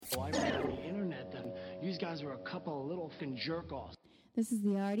guys are a couple of little fin jerk-offs. This is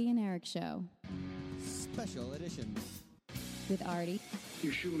the Arty and Eric Show. Special edition. With Arty.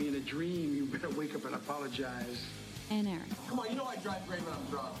 You shoot me in a dream, you better wake up and apologize. And Eric. Come on, you know I drive great when I'm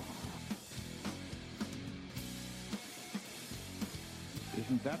drunk.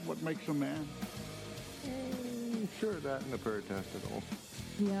 Isn't that what makes a man? Sure, that and the paracetamol.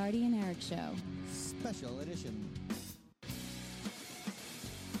 The Arty and Eric Show. Special edition.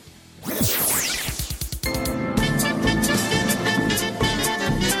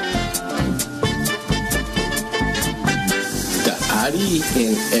 The Arty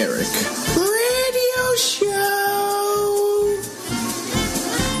and Eric Radio Show.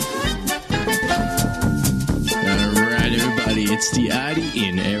 Alright, everybody, it's the Arty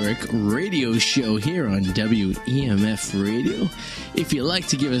and Eric Radio Show here on WEMF Radio. If you'd like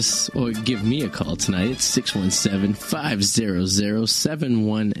to give us or give me a call tonight, it's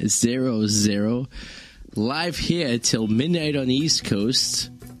 617-500-7100. Live here till midnight on the East Coast.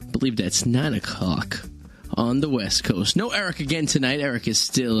 I believe that's 9 o'clock on the West Coast. No Eric again tonight. Eric is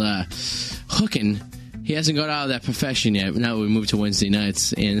still hooking. He hasn't got out of that profession yet. Now we moved to Wednesday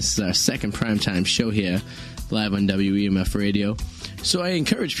nights, and this is our second primetime show here, live on WEMF Radio. So I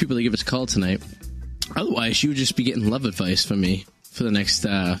encourage people to give us a call tonight. Otherwise, you would just be getting love advice from me for the next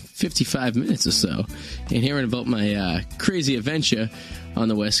 55 minutes or so, and hearing about my crazy adventure on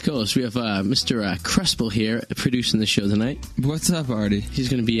the West Coast. We have Mr. Crespel here producing the show tonight. What's up, Arty? He's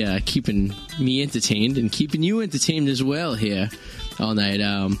going to be keeping me entertained and keeping you entertained as well here all night.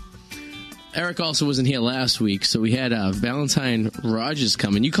 Eric also wasn't here last week, so we had Valentine Rogers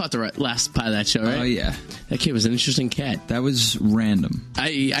coming. You caught the last part of that show, right? Oh, yeah. That kid was an interesting cat. That was random.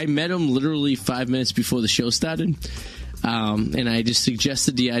 I met him literally 5 minutes before the show started, and I just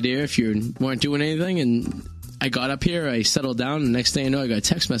suggested the idea if you weren't doing anything, and I got up here, I settled down, and the next thing I know, I got a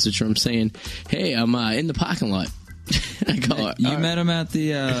text message from him saying, hey, I'm in the parking lot. I go, you met him at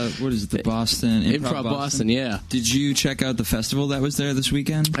the, what is it, the Boston? Improv Boston, yeah. Did you check out the festival that was there this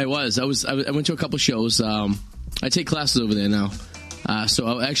weekend? I went to a couple shows. I take classes over there now.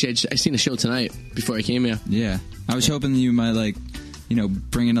 So I seen a show tonight before I came here. Yeah. I was hoping you might,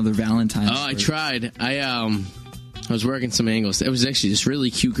 bring another Valentine's. Oh, I tried. I was working some angles. It was actually this really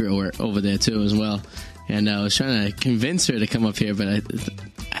cute girl over there, too, as well. And I was trying to convince her to come up here, but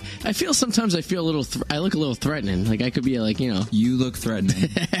I feel sometimes I look a little threatening. Like I could be like, You look threatening.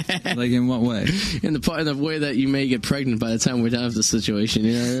 Like in what way? In the way that you may get pregnant by the time we're done with the situation.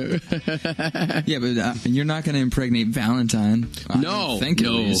 Yeah, but you're not going to impregnate Valentine. No,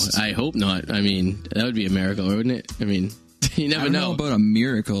 I hope not. I mean, that would be a miracle, wouldn't it? I mean, you never know. I don't know about a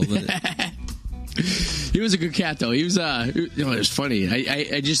miracle, but he was a good cat, though. He was. It was funny.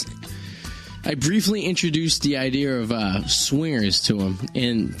 I briefly introduced the idea of swingers to him,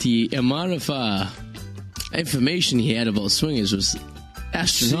 and the amount of information he had about swingers was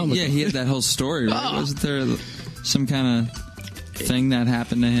astronomical. Yeah, he had that whole story, right? Oh. Wasn't there some kind of thing that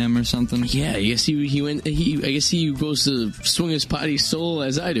happened to him or something? Yeah, I guess he went. I guess he goes to swingers party solo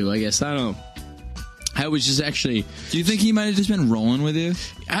as I do. I guess I don't know. I was just actually. Do you think he might have just been rolling with you?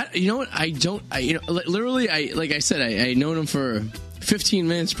 You know what? I don't. Literally, like I said, I known him for 15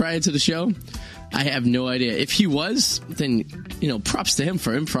 minutes prior to the show. I have no idea. If he was, then, props to him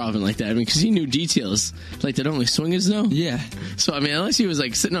for improvising like that. I mean, because he knew details like that only swingers know. Yeah. So, I mean, unless he was,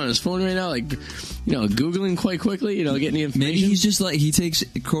 sitting on his phone right now, Googling quite quickly, getting the information. Maybe he's just, he takes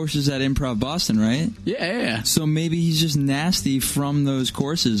courses at Improv Boston, right? Yeah. So maybe he's just nasty from those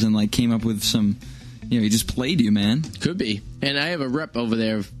courses and, came up with some... he just played you, man. Could be. And I have a rep over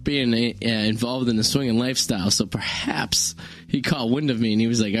there of being involved in the swinging lifestyle, so perhaps he caught wind of me and he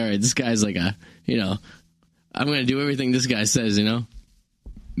was like, all right, this guy's like I'm going to do everything this guy says,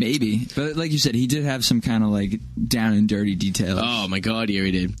 Maybe. But like you said, he did have some kind of down and dirty details. Oh, my God, he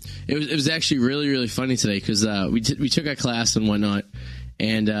already did. It was actually really, really funny today because we took our class and whatnot,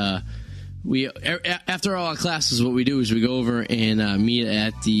 and after all our classes, what we do is we go over and meet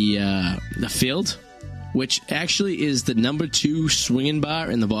at the Field, which actually is the number 2 swinging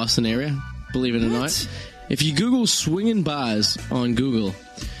bar in the Boston area, believe it or not. If you Google swinging bars on Google,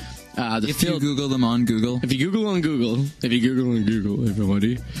 If you Google them on Google,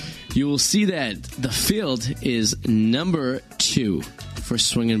 everybody, you will see that the Field is number 2 for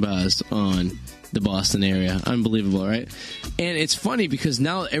swinging bars on the Boston area. Unbelievable, right? And it's funny because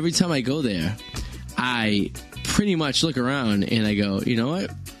now every time I go there, I pretty much look around and I go, you know what?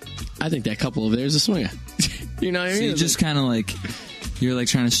 I think that couple over there is a swinger. You know what I mean? So you just kind of you're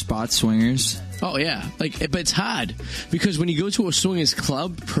trying to spot swingers. Oh yeah, but it's hard because when you go to a swingers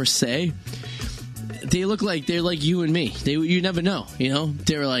club per se, They look like they're like you and me. You never know, you know?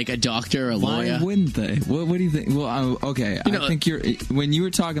 They're like a doctor, a lawyer. Why wouldn't they? What do you think? Well, okay. I think when you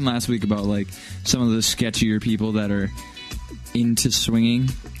were talking last week about like some of the sketchier people that are into swinging.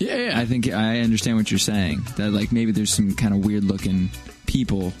 Yeah. I think I understand what you're saying. That like maybe there's some kind of weird looking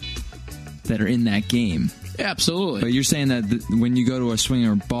people that are in that game. Yeah, absolutely. But you're saying that when you go to a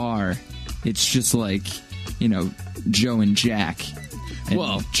swinger bar, it's just like, you know, Joe and Jack.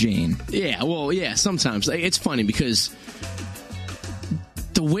 And Jane. Yeah, well, yeah, sometimes. It's funny because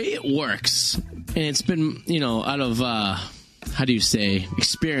the way it works, and it's been, you know, out of, how do you say,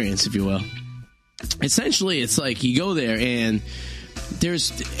 experience, if you will. Essentially, it's like you go there and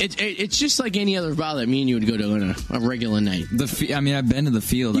it's just like any other bar that me and you would go to on a regular night. I mean, I've been to the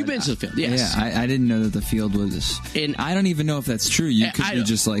field. You've been to the field, yes. Yeah, I didn't know that the field was... And I don't even know if that's true. You could be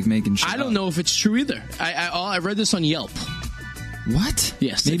just like making shit I don't know if it's true either. I read this on Yelp. What?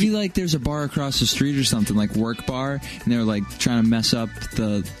 Yes. Maybe like there's a bar across the street or something, like Work Bar, and they're like trying to mess up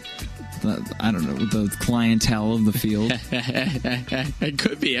the I don't know, the clientele of the field. It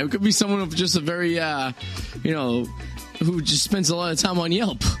could be. It could be someone with just a very, you know, who just spends a lot of time on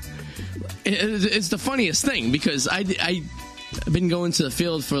Yelp. It's the funniest thing because I've been going to the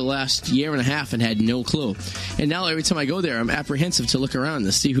field for the last year and a half and had no clue. And now every time I go there, I'm apprehensive to look around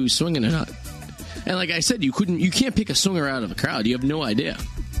to see who's swinging or not. And like I said, you can't pick a swinger out of a crowd. You have no idea.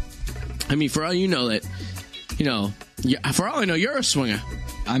 I mean, for all you know that, you know, for all I know, you're a swinger.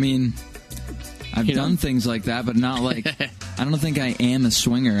 I mean, I've done things like that, but not like, I don't think I am a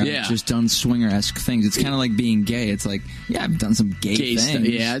swinger. I've just done swinger-esque things. It's kind of like being gay. It's like, yeah, I've done some gay things, stuff.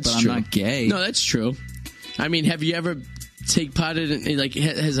 Yeah, it's but true. I'm not gay. No, that's true. I mean, have you ever take part in, like,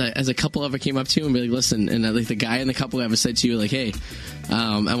 has a couple ever came up to you and be like, listen, and like the guy in the couple ever said to you, like, hey,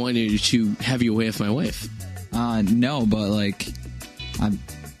 I wanted to have you away with my wife? No, but like,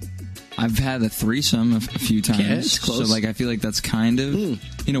 I've had a threesome a few times. Yeah, it's close. So like, I feel like that's kind of,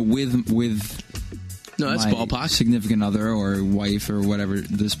 you know, with no, that's my ballpark. Significant other or wife or whatever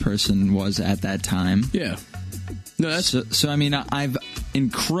this person was at that time. Yeah. No, that's so I mean, I've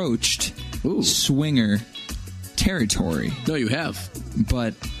encroached swinger territory. No, you have.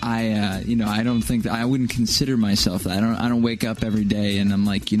 But I don't think that I wouldn't consider myself that. I don't wake up every day and I'm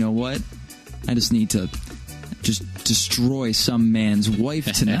like, you know what? I just need to just destroy some man's wife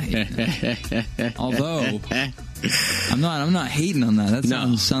tonight. Although I'm not hating on that.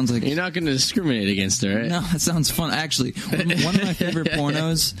 That sounds like you're not going to discriminate against her, right? No, that sounds fun. Actually, one of my favorite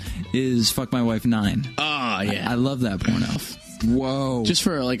pornos is "Fuck My Wife 9." Oh yeah, I love that porno. Whoa! Just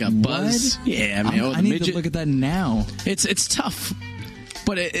for like a buzz. What? Yeah, man. I need to look at that now. It's tough.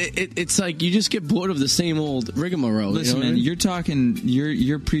 But it's like you just get bored of the same old rigmarole. Listen, you know man, you're talking,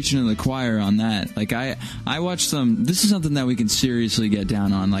 you're preaching to the choir on that. Like I watch some. This is something that we can seriously get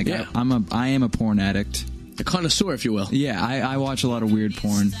down on. Like yeah. I am a porn addict, a connoisseur, if you will. Yeah, I watch a lot of weird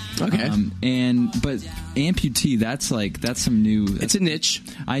porn. Okay, but amputee, that's some new. It's a niche.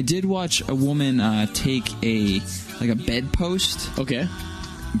 I did watch a woman take a bedpost. Okay.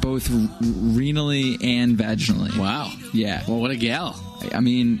 Both renally and vaginally. Wow. Yeah. Well, what a gal. I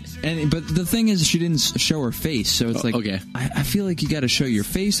mean, but the thing is, she didn't show her face, so it's like, okay. I feel like you got to show your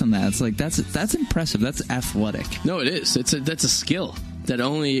face on that. It's like that's impressive. That's athletic. No, it is. That's a skill that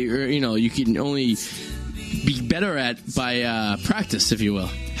only you can only be better at by practice, if you will.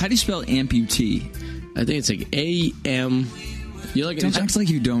 How do you spell amputee? I think it's like A-M. You're like don't act like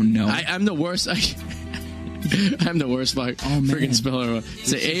you don't know. I'm the worst. I'm the worst freaking speller.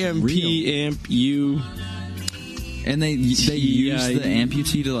 It's A-M-P-A-M-P-U. And they use the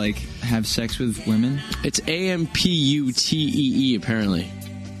amputee to like have sex with women. It's A-M-P-U-T-E-E apparently.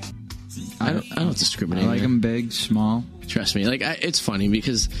 I don't discriminate. I like them big, small. Trust me. Like it's funny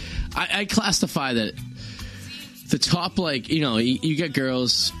because I classify that the top, like, you get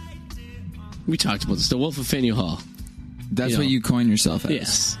girls. We talked about this. The Wolf of Faneuil Hall. That's what you coin yourself as.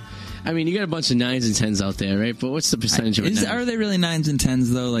 Yes. I mean, you got a bunch of 9s and 10s out there, right? But what's the percentage of it? Are they really 9s and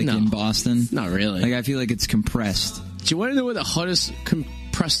 10s, though, like in Boston? Not really. Like, I feel like it's compressed. Do you want to know what the hottest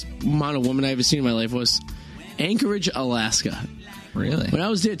compressed amount of woman I ever seen in my life was? Anchorage, Alaska. Really? When I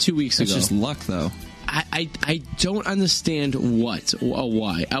was there 2 weeks ago. It's just luck, though. I don't understand what or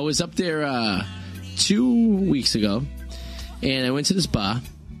why. I was up there 2 weeks ago, and I went to this bar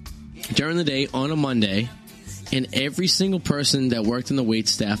during the day on a Monday. And every single person that worked in the wait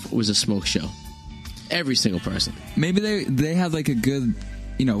staff was a smoke show. Every single person. Maybe they had like a good,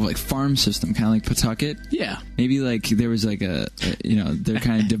 like farm system, kind of like Pawtucket. Yeah. Maybe like there was like they're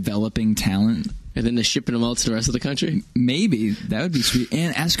kind of developing talent. And then they're shipping them out to the rest of the country? Maybe. That would be sweet.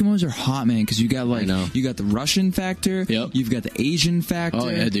 And Eskimos are hot, man, because you got you got the Russian factor, you've got the Asian factor, oh,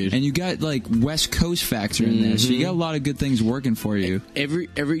 yeah, dude. And you got like West Coast factor in there. So you got a lot of good things working for you.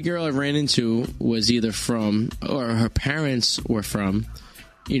 Every girl I ran into was either from, or her parents were from,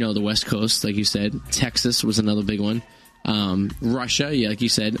 the West Coast, like you said. Texas was another big one. Russia, yeah, like you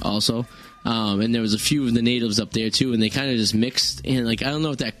said, also. And there was a few of the natives up there too, and they kind of just mixed. And I don't know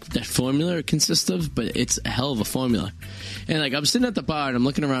what that formula consists of, but it's a hell of a formula. And I'm sitting at the bar and I'm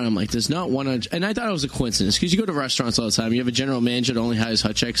looking around. I'm like, there's not one. And I thought it was a coincidence because you go to restaurants all the time. You have a general manager that only hires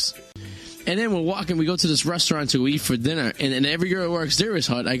hot chicks. And then we're walking. We go to this restaurant to eat for dinner, and every girl who works there is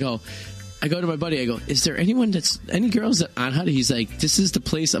hot. I go to my buddy, I go, is there any girls that aren't hot? He's like, this is the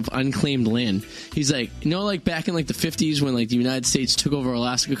place of unclaimed land. He's like, back in the 50s when the United States took over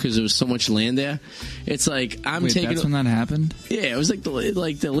Alaska because there was so much land there? It's like, that's when that happened? Yeah, it was the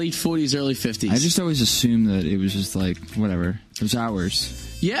late 40s, early 50s. I just always assumed that it was just whatever. It was ours.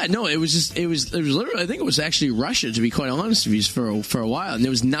 Yeah, no, it was literally, I think it was actually Russia, to be quite honest with you, for a while, and there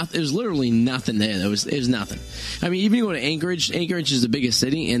was it was literally nothing there. It was nothing. I mean, even you go to Anchorage is the biggest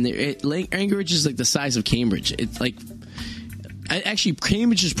city, and Anchorage is the size of Cambridge. It's actually,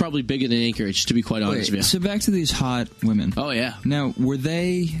 Cambridge is probably bigger than Anchorage, to be quite honest with you. So back to these hot women. Oh, yeah. Now, what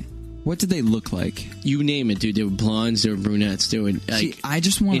did they look like? You name it, dude. They were blondes, they were brunettes, they were See, I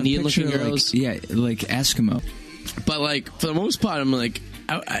just want Indian-looking girls. Like Eskimo. But for the most part, I'm like,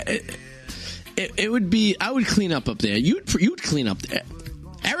 it would be. I would clean up there. You'd clean up there.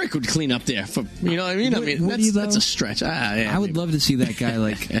 Eric would clean up there. For you know what I mean? That's a stretch. Yeah, I would love to see that guy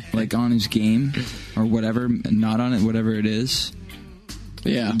like on his game or whatever, not on it, whatever it is.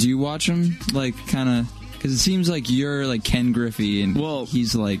 Yeah. Do you watch him kind of? Because it seems like you're Ken Griffey, and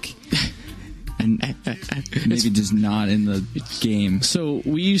he's and maybe just not in the game. So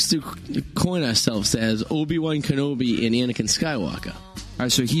we used to coin ourselves as Obi-Wan Kenobi and Anakin Skywalker. All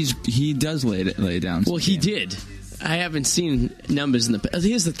right, so he does lay it down. Well, he did. I haven't seen numbers in the past.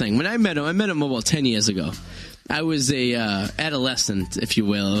 Here's the thing. When I met him about 10 years ago. I was a adolescent, if you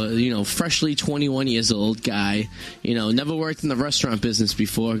will, freshly 21 years old guy, never worked in the restaurant business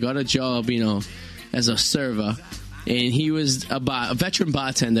before, got a job, as a server. And he was a veteran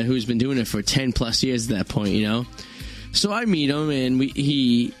bartender who's been doing it for 10 plus years at that point, So I meet him, and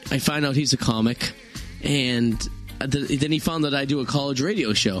I find out he's a comic, and then he found that I do a college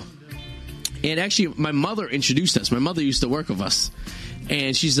radio show. And actually, my mother introduced us. My mother used to work with us.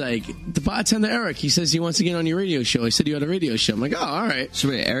 And she's like, the bartender Eric, he says he wants to get on your radio show. I said you had a radio show. I'm like, oh, all right. So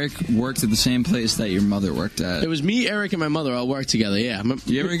wait, Eric worked at the same place that your mother worked at? It was me, Eric, and my mother all worked together, yeah.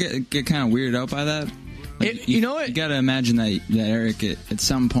 You ever get kind of weirded out by that? You know what? You got to imagine that Eric, at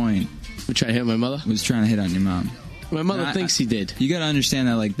some point... We tried to hit my mother? Was trying to hit on your mom. My mother thinks he did. You got to understand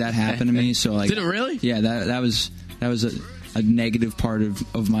that that happened to me. So did it really? Yeah, that was a negative part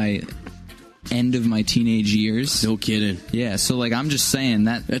of my end of my teenage years. No kidding. Yeah, so I'm just saying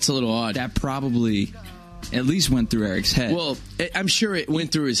that's a little odd. That probably at least went through Eric's head. Well, I'm sure it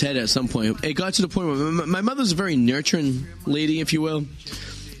went through his head at some point. It got to the point where my mother's a very nurturing lady, if you will.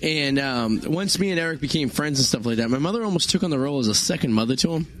 And once me and Eric became friends and stuff like that, my mother almost took on the role as a second mother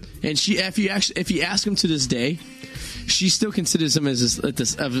to him. And if you ask him to this day, she still considers him as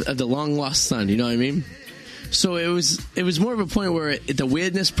the long lost son. You know what I mean? So it was more of a point where the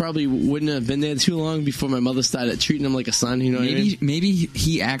weirdness probably wouldn't have been there too long before my mother started treating him like a son. You know what I mean? Maybe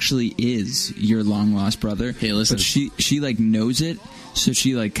he actually is your long lost brother. Hey, listen. But she knows it, so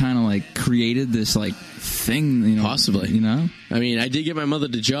she kind of created this thing. Possibly. I mean, I did get my mother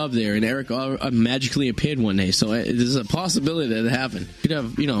the job there, and Eric magically appeared one day. So there's a possibility that it happened. Could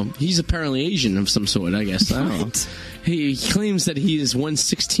have, he's apparently Asian of some sort. I guess. I don't know. He claims that he is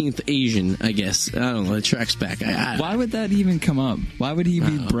 1/16 Asian, I guess. I don't know. It tracks back. Why would that even come up? Why would he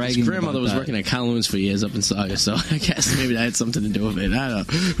be bragging? His grandmother was working at Kowloon's for years up in Saga, so I guess maybe that had something to do with it. I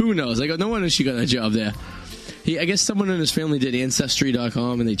don't know. Who knows? I go, no wonder she got a job there. I guess someone in his family did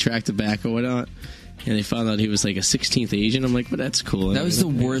Ancestry.com, and they tracked it back or whatnot. And they found out he was a 16th Asian. I'm like, but that's cool. That was the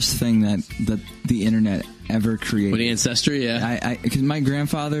worst thing that the internet ever created. With Ancestry, yeah. Because my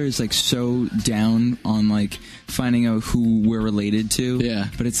grandfather is so down on finding out who we're related to. Yeah.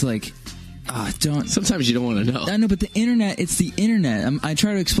 But it's don't. Sometimes you don't want to know. I know, but the internet, it's the internet. I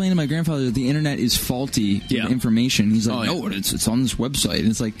try to explain to my grandfather that the internet is faulty with information. He's like, no, it's on this website. And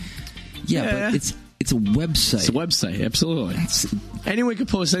it's like, but it's a website. It's a website, absolutely. Anyone can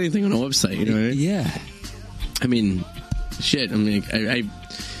post anything on a website, you know what I mean? Yeah. I mean, shit. I mean,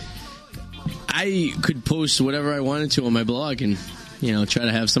 I could post whatever I wanted to on my blog and, try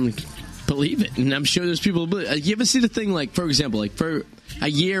to have someone believe it. And I'm sure there's people who believe it. You ever see the thing, for example, for a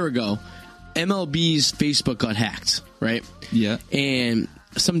year ago, MLB's Facebook got hacked, right? Yeah. And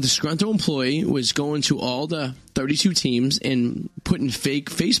some disgruntled employee was going to all the 32 teams and putting fake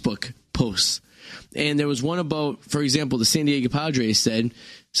Facebook posts. And there was one about, for example, the San Diego Padres said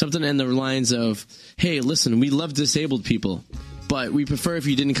something in the lines of, hey, listen, we love disabled people, but we prefer if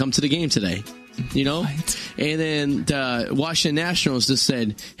you didn't come to the game today. You know? Right. And then the Washington Nationals just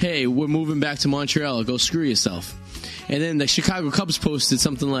said, hey, we're moving back to Montreal. Go screw yourself. And then the Chicago Cubs posted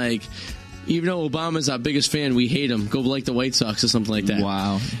something like, even though Obama's our biggest fan, we hate him. Go like the White Sox or something like that.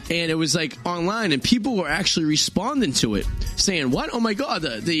 Wow. And it was like online, and people were actually responding to it, saying, what? Oh my God,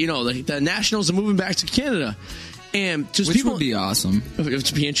 the Nationals are moving back to Canada. And just Which people would be awesome. It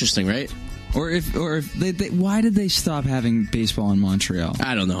would be interesting, right? Or if they why did they stop having baseball in Montreal?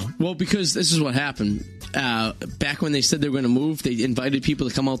 I don't know. Well, because this is what happened. Back when they said they were going to move, they invited people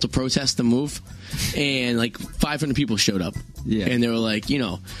to come out to protest the move, and like 500 people showed up. Yeah. And they were like,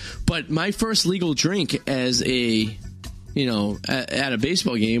 but my first legal drink as a, at a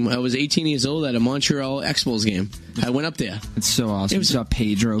baseball game, I was 18 years old at a Montreal Expos game. I went up there. It's so awesome. It was, you saw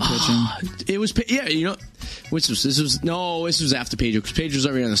Pedro pitching. It was, yeah, this was after Pedro, because Pedro was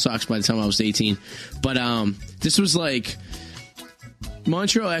already on the Sox by the time I was 18. But this was like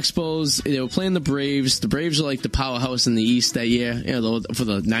Montreal Expos. They were playing the Braves. The Braves are like the powerhouse in the East that year, for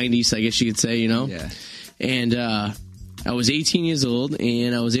the 90s, I guess you could say, Yeah. And I was 18 years old,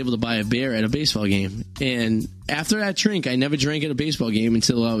 and I was able to buy a beer at a baseball game. And after that drink, I never drank at a baseball game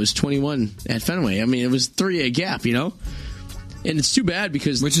until I was 21 at Fenway. I mean, it was 3-year gap, And it's too bad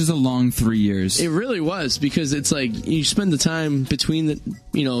because... Which is a long 3 years. It really was, because it's like you spend the time between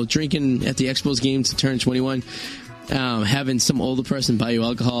the, drinking at the Expos game to turn 21, having some older person buy you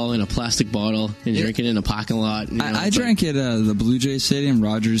alcohol in a plastic bottle and drinking in a parking lot. I drank at the Blue Jays Stadium,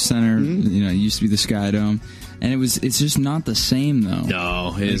 Rogers Center. Mm-hmm. It used to be the Sky Dome. And it's just not the same, though.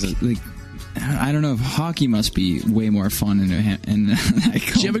 No, it isn't. I don't know if hockey must be way more fun in New Hampshire.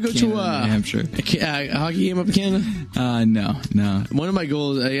 Did you ever go to New Hampshire? a hockey game up in Canada? No. One of my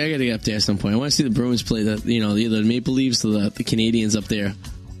goals, I got to get up there at some point. I want to see the Bruins play either the Maple Leafs or the Canadians up there,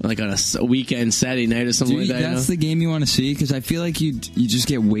 like on a weekend, Saturday night or something like that. That's the game you want to see? Because I feel like you just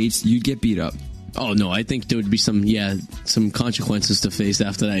get weights. You'd get beat up. Oh no, I think there would be some consequences to face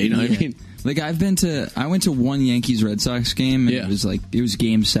after that. You know what I mean? Like I went to one Yankees Red Sox game, and it was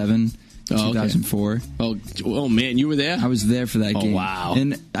Game 7, 2004. Okay. Oh man, you were there? I was there for that game. Wow!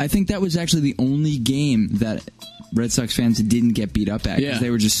 And I think that was actually the only game that Red Sox fans didn't get beat up at, because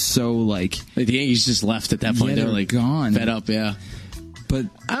they were just so like the Yankees just left at that point. They were like gone, fed up. Yeah. But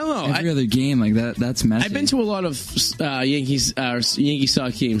I don't know. Every other game like that's messy. I've been to a lot of Yankee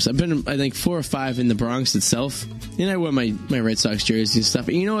Sox games. I've been, I think, 4 or 5 in the Bronx itself, and I wear my Red Sox jersey and stuff.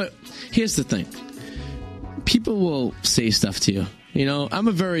 And you know what? Here's the thing: people will say stuff to you. I'm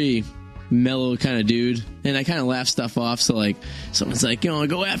a very mellow kind of dude, and I kind of laugh stuff off. So like, someone's like,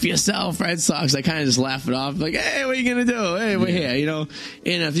 go after yourself, Red Sox. I kind of just laugh it off, like, hey, what are you gonna do? Hey, we're here, And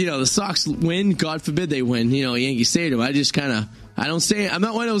if the Sox win, God forbid they win, Yankee Stadium, I just kind of. I don't say I'm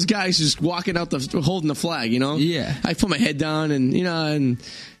not one of those guys just walking out holding the flag, Yeah. I put my head down, and and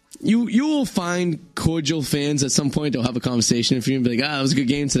you will find cordial fans at some point. They'll have a conversation with you and be like, that was a good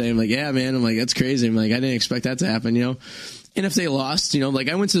game today. I'm like, yeah, man. I'm like, that's crazy. I'm like, I didn't expect that to happen, And if they lost, like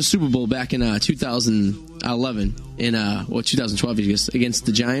I went to the Super Bowl back in 2011 in 2012 against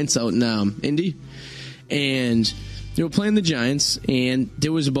the Giants out in Indy, and they were playing the Giants, and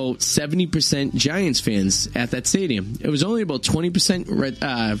there was about 70% Giants fans at that stadium. It was only about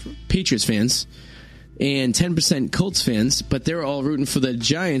 20% Patriots fans and 10% Colts fans, but they were all rooting for the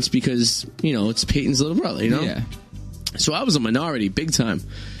Giants because, it's Peyton's little brother, Yeah. So I was a minority, big time.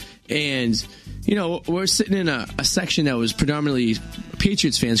 And, we're sitting in a section that was predominantly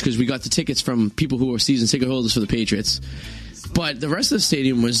Patriots fans because we got the tickets from people who were season ticket holders for the Patriots. But the rest of the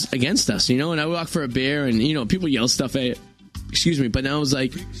stadium was against us, and I walked for a beer, and, people yell stuff at it. Excuse me, but now I was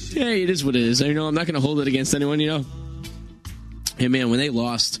like, hey, it is what it is. I'm not going to hold it against anyone, And man, when they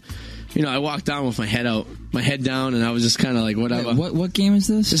lost, I walked down with my head down, and I was just kind of like, whatever. Wait, what game is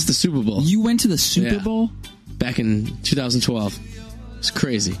this? This is the Super Bowl. You went to the Super Bowl? Back in 2012. It's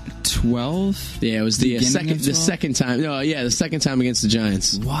crazy. 12? Yeah, it was the second time. No, yeah, the second time against the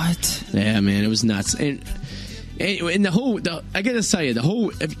Giants. What? Yeah, man, it was nuts. And I gotta tell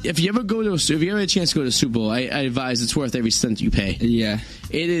you, if you ever have a chance to go to the Super Bowl, I advise it's worth every cent you pay. Yeah.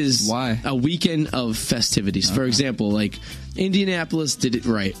 It is a weekend of festivities. For example, like Indianapolis did it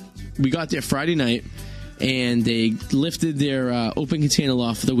right. We got there Friday night, and they lifted their open container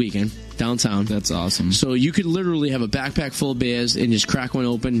law for the weekend downtown. That's awesome. So you could literally have a backpack full of beers and just crack one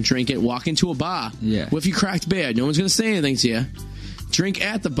open, drink it, walk into a bar with your cracked beer. No one's going to say anything to you. drink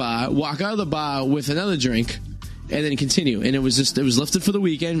at the bar, walk out of the bar with another drink, and then continue. And it was lifted for the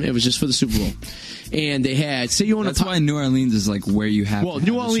weekend. It was just for the Super Bowl. And they had, say you want to... That's why New Orleans is like where you have to have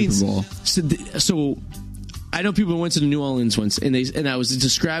New Orleans, the Super Bowl. So I know people went to the New Orleans once, and I was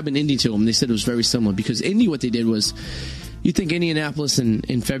describing Indy to them. They said it was very similar because Indy, what they did was, you think Indianapolis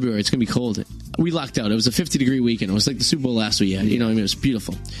in February, it's going to be cold. We lucked out. It was a 50-degree weekend. It was like the Super Bowl last week. You know what I mean? It was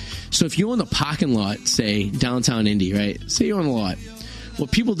beautiful. So if you own the parking lot, say, downtown Indy, right? Say you own a lot.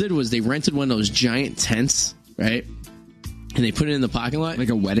 What people did was they rented one of those giant tents, right? And they put it in the parking lot. Like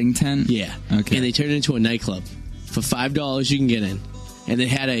a wedding tent? Yeah. Okay. And they turned it into a nightclub. For $5, you can get in. And they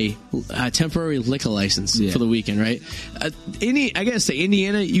had a temporary liquor license for the weekend, right? I gotta say,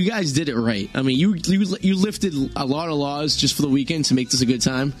 Indiana, you guys did it right. I mean, you lifted a lot of laws just for the weekend to make this a good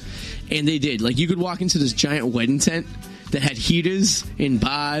time, and they did. Like, you could walk into this giant wedding tent that had heaters and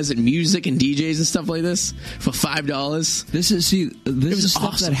bars and music and DJs and stuff like this for $5. This is stuff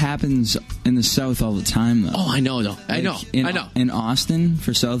awesome. that happens in the South all the time, though. Oh, I know, though. I know. In Austin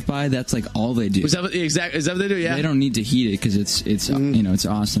for South by, that's like all they do. Is that what they do? Yeah. They don't need to heat it because it's it's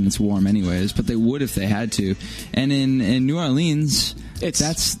Austin. It's warm anyways. But they would if they had to. And in New Orleans, it's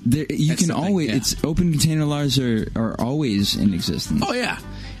open container laws are always in existence. Oh yeah.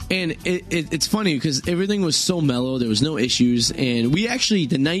 And it's funny because everything was so mellow. There was no issues. And we actually,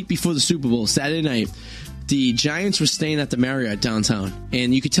 the night before the Super Bowl, Saturday night, the Giants were staying at the Marriott downtown.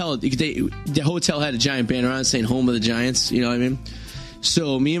 And you could tell, the hotel had a giant banner on it saying home of the Giants. You know what I mean?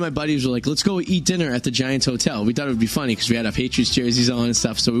 So me and my buddies were like, let's go eat dinner at the Giants Hotel. We thought it would be funny because we had our Patriots jerseys on and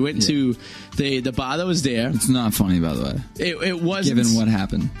stuff. So we went to the bar that was there. It's not funny, by the way. It wasn't. Given what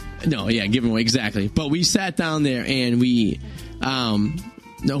happened. No, yeah, given what, exactly. But we sat down there and we...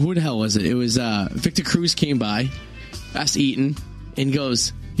 No, who the hell was it? It was Victor Cruz came by, us eating, and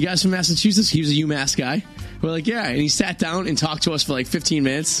goes, "You guys from Massachusetts?" He was a UMass guy. We're like, "Yeah." And he sat down and talked to us for like 15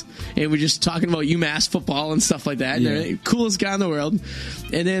 minutes, and we're just talking about UMass football and stuff like that. Yeah. And coolest guy in the world.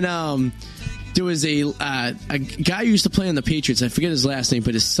 And then there was a guy who used to play on the Patriots. I forget his last name,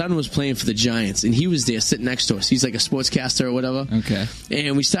 but his son was playing for the Giants, and he was there sitting next to us. He's like a sportscaster or whatever. Okay.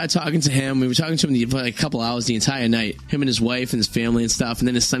 And we started talking to him. We were talking to him for like a couple hours the entire night, him and his wife and his family and stuff. And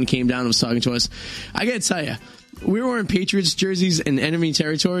then his son came down and was talking to us. I got to tell you, we were wearing Patriots jerseys in enemy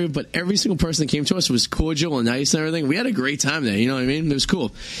territory, but every single person that came to us was cordial and nice and everything. We had a great time there, you know what I mean? It was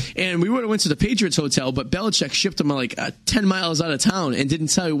cool. And we would have went to the Patriots hotel, but Belichick shipped them like 10 miles out of town and didn't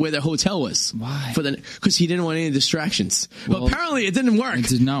tell you where the hotel was. Why? Because he didn't want any distractions. Well, but apparently it didn't work. It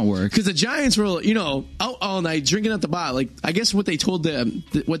did not work. Because the Giants were, out all night drinking at the bar. Like, I guess what they told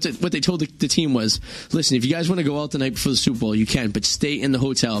the team was, listen, if you guys want to go out the night before the Super Bowl, you can, but stay in the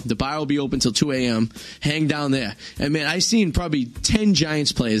hotel. The bar will be open till 2 a.m. Hang down there. And man, I seen probably 10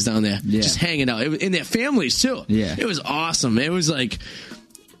 Giants players down there just hanging out. And their families too. Yeah. It was awesome. It was like,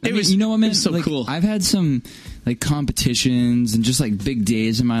 you know what, man? It was so like, cool. I've had some like competitions and just like big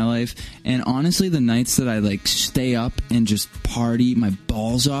days in my life, and honestly, the nights that I like stay up and just party my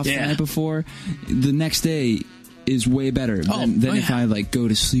balls off the night before, the next day is way better than if I like go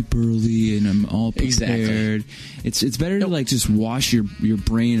to sleep early and I'm all prepared. Exactly. It's better to like just wash your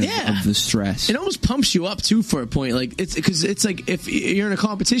brain of the stress. It almost pumps you up too for a point. Like it's like if you're in a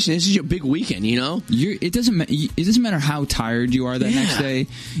competition, this is your big weekend. You know, it doesn't matter how tired you are that next day.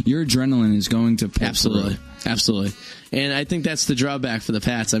 Your adrenaline is going to pull absolutely. And I think that's the drawback for the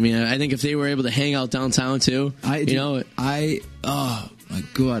Pats. I mean, I think if they were able to hang out downtown too, oh my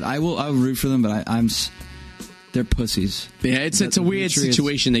God, I'll root for them, but they're pussies. Yeah, it's a weird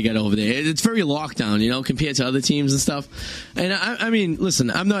situation they got over there. It's very lockdown, compared to other teams and stuff. And I mean,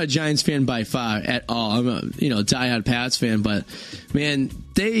 listen, I'm not a Giants fan by far at all. I'm a diehard Pats fan, but man,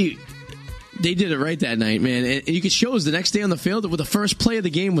 they did it right that night, man. And you could show us the next day on the field that the first play of the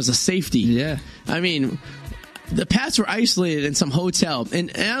game was a safety. Yeah, I mean, the Pats were isolated in some hotel,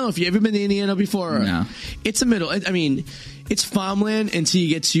 and I don't know if you've ever been to Indiana before. No, it's a middle. I mean, it's farmland until you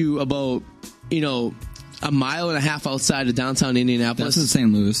get to about a mile and a half outside of downtown Indianapolis. That's what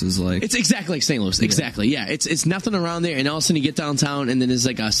St. Louis is like. It's exactly like St. Louis. Exactly. Yeah. It's nothing around there, and all of a sudden you get downtown, and then there's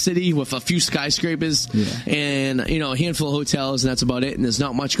like a city with a few skyscrapers and a handful of hotels, and that's about it. And there's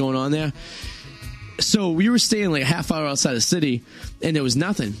not much going on there. So we were staying like a half hour outside the city, and there was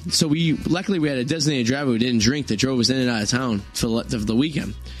nothing. So luckily we had a designated driver who didn't drink that drove us in and out of town for the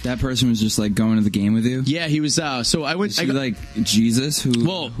weekend. That person was just like going to the game with you? Yeah, he was. So I went. Like Jesus, who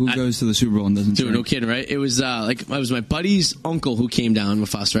goes to the Super Bowl and doesn't drink? No kidding, right? It was it was my buddy's uncle who came down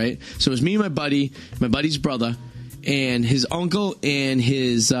with us, right? So it was me and my buddy's brother, and his uncle and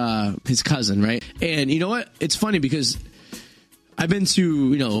his cousin, right? And you know what? It's funny because I've been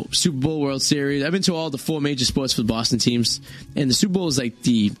to, Super Bowl, World Series. I've been to all the 4 major sports for the Boston teams, and the Super Bowl is like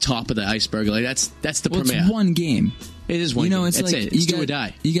the top of the iceberg. Like that's the premiere. It's one game. It is one game. It's that's like it. It's you do or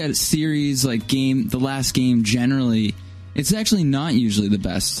die. You got a series like game. The last game generally, it's actually not usually the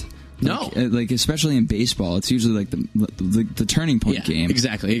best. No, like especially in baseball, it's usually like the turning point game.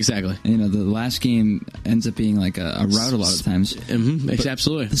 Exactly. The last game ends up being like a rout a lot of times. Mm-hmm.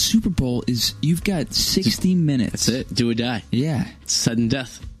 Absolutely. The Super Bowl is you've got 60 minutes. That's it. Do or die. Yeah, it's sudden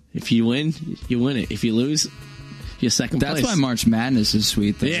death. If you win, you win it. If you lose, you're second place. That's why March Madness is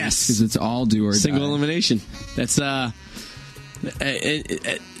sweet. Though, yes, because it's all do or single die. elimination. That's I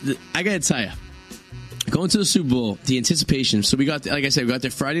gotta tell you. Going to the Super Bowl, the anticipation. So we got, like I said, we got there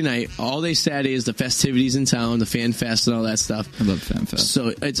Friday night. All day Saturday is the festivities in town, the Fan Fest and all that stuff. I love Fan Fest.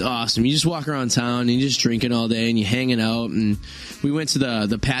 So it's awesome. You just walk around town and you're just drinking all day and you're hanging out. And we went to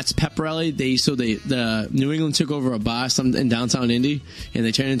the Pat's Pep Rally. The New England took over a bar in downtown Indy, and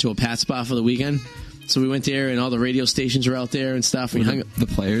they turned it into a Pat's bar for the weekend. So we went there, and all the radio stations were out there and stuff. We hung the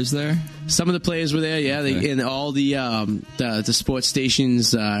players there. Some of the players were there, yeah. And all the sports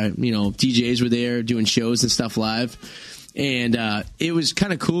stations, DJs were there doing shows and stuff live. And it was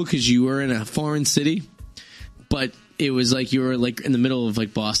kind of cool because you were in a foreign city, but it was like you were like in the middle of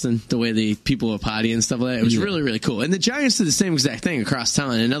like Boston, the way the people were partying and stuff like that. It was really, really cool. And the Giants did the same exact thing across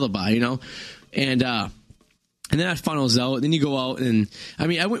town in another bar, And then that funnels out. Then you go out, and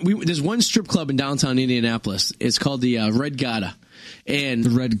there's one strip club in downtown Indianapolis. It's called the Red Gata. And the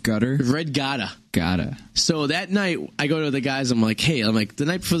Red Gutter? Red Gata. Gata. So that night, I go to the guys. I'm like, the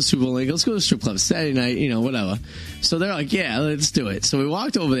night before the Super Bowl, let's go to the strip club. Saturday night, whatever. So they're like, yeah, let's do it. So we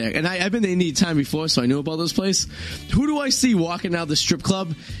walked over there, and I've been there any time before, so I knew about this place. Who do I see walking out the strip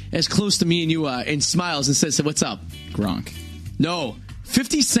club as close to me and you are, and smiles and says, what's up? Gronk. No,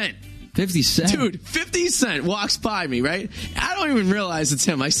 50 Cent. 50 Cent? Dude, 50 Cent walks by me, right? I don't even realize it's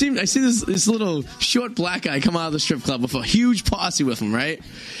him. I see this little short black guy come out of the strip club with a huge posse with him, right?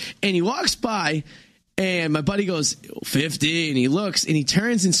 And he walks by, and my buddy goes, 50, and he looks, and he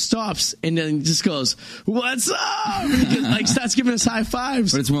turns and stops, and then just goes, what's up? And he just, starts giving us high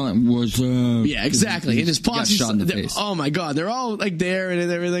fives. But it's more like, what's up? Yeah, exactly. And his posse, shot in the face. Oh my God, they're all like there and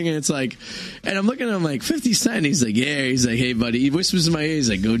everything, and it's like, and I'm looking at him like, 50 Cent. He's like, yeah. He's like, hey buddy. He whispers in my ear. He's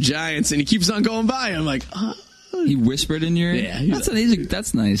like, go Giants, and he keeps on going by. I'm like, oh. He whispered in your ear? Yeah.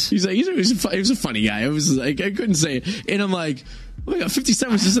 That's nice. He's like, he was a funny guy. I was like, I couldn't say it. And I'm like, oh my God, 50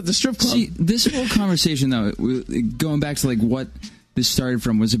 Cent was just at the strip club. See, this whole conversation, though, going back to like what this started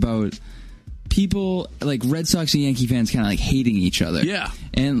from, was about people, like Red Sox and Yankee fans kind of like hating each other. Yeah.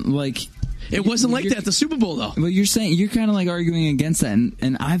 And like... It wasn't like that at the Super Bowl, though. But you're saying, you're kind of like arguing against that.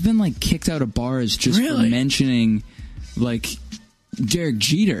 And I've been like kicked out of bars just for mentioning like Derek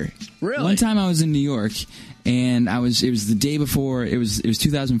Jeter. Really? One time I was in New York, and it was the day before, it was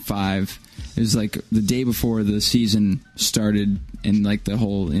 2005. It was like the day before the season started, and like the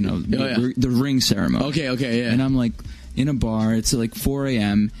whole, the ring ceremony. Okay, yeah. And I'm like in a bar, it's like 4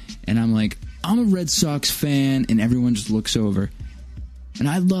 a.m., and I'm like, I'm a Red Sox fan, and everyone just looks over. And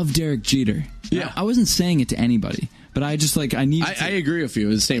I love Derek Jeter. Yeah. I wasn't saying it to anybody, but I just like, I agree with you. It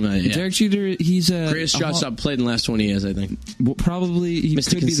was the same idea. Yeah. Derek Jeter, he's greatest shortstop played in the last 20 years, I think. Well, probably he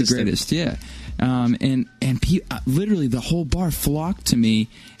Mr. could be the greatest, yeah. And literally the whole bar flocked to me,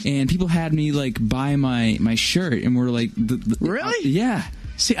 and people had me like buy my shirt, and were like, really? Yeah.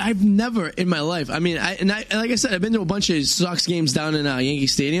 See, I've never in my life. I mean, like I said, I've been to a bunch of Sox games down in Yankee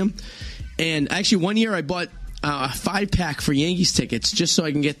Stadium, and actually one year I bought a 5-pack for Yankees tickets just so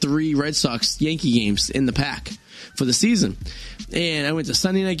I can get 3 Red Sox Yankee games in the pack for the season. And I went to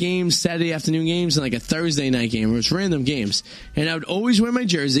Sunday night games, Saturday afternoon games, and like a Thursday night game. It was random games. And I would always wear my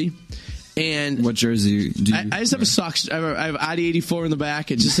jersey. And what jersey do you I just have a Sox. I have Arty 84 in the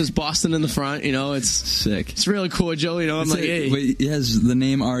back. It just says Boston in the front. It's sick. It's really cordial. I'm like, hey. Wait, it has the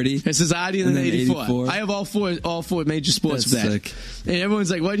name Arty. It says Arty and then 84. I have all four major sports with that. Sick. And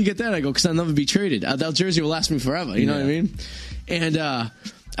everyone's like, why do you get that? I go, because I'll never be traded. That jersey will last me forever. You know what I mean? And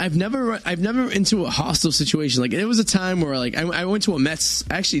I've never into a hostile situation. Like, there was a time where like I went to a Mets.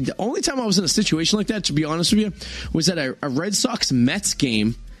 Actually, the only time I was in a situation like that, to be honest with you, was at a Red Sox Mets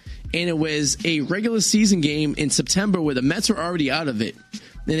game. And it was a regular season game in September where the Mets were already out of it, and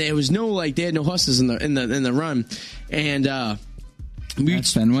there was no they had no hustlers in the run, and at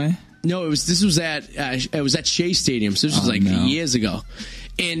Fenway. No, this was at Shea Stadium, so this was years ago,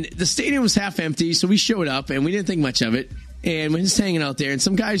 and the stadium was half empty, so we showed up and we didn't think much of it, and we're just hanging out there, and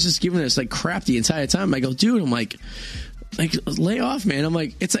some guy's just giving us like crap the entire time. I go, dude, I'm like lay off, man. I'm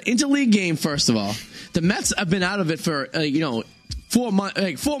like, it's an interleague game. First of all, the Mets have been out of it for 4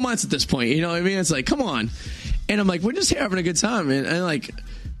 months at this point. You know what I mean? It's like, come on. And I'm like, we're just here having a good time. And like,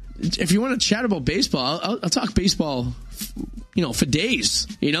 if you want to chat about baseball, I'll talk baseball, for days,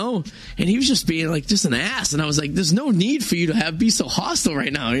 And he was just being like just an ass. And I was like, there's no need for you to be so hostile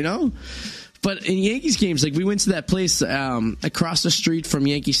right now, But in Yankees games, like we went to that place across the street from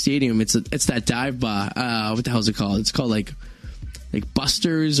Yankee Stadium. It's that dive bar. What the hell is it called? It's called like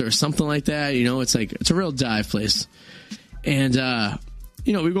Buster's or something like that. It's a real dive place. And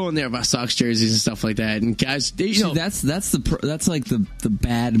we go in there with our Sox jerseys and stuff like that. And guys, that's like the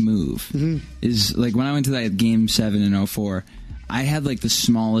bad move. Is like when I went to that Game 7 in 2004. I had like the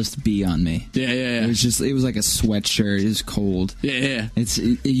smallest B on me. Yeah. It was like a sweatshirt. It was cold. Yeah.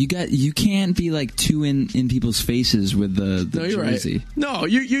 You can't be like too in people's faces with the you're jersey. Right. No,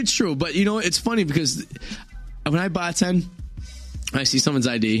 you're true. But it's funny because when I bartend, I see someone's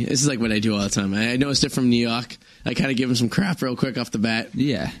ID. This is like what I do all the time. I noticed it from New York. I kind of give them some crap real quick off the bat.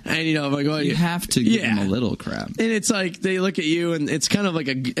 Yeah. And, I'm like, you have to give them a little crap. And it's like, they look at you and it's kind of like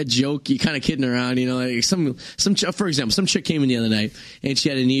a joke. You kind of kidding around, like for example, some chick came in the other night and she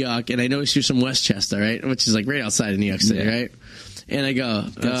had a New York and I noticed she was from Westchester, right? Which is like right outside of New York City, right? And I go,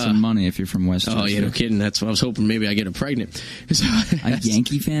 got some money if you're from Westchester. Oh, yeah, no kidding. That's what I was hoping. Maybe I get her pregnant. A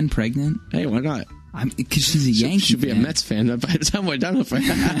Yankee fan pregnant? Hey, why not? Because she's a Yankee She'll be fan. a Mets fan by the time we're done with her.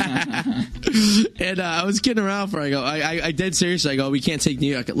 And I was kidding around for her. I go, I dead serious. I go, we can't take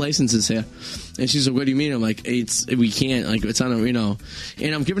New York licenses here. And she's like, what do you mean? I'm like, we can't. Like, it's on a,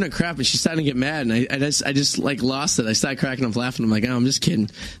 And I'm giving her crap, and she's starting to get mad. And I just like lost it. I started cracking up laughing. I'm like, oh, I'm just kidding.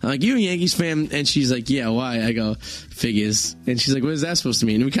 I'm like, you a Yankees fan? And she's like, yeah, why? I go, figures. And she's like, what is that supposed to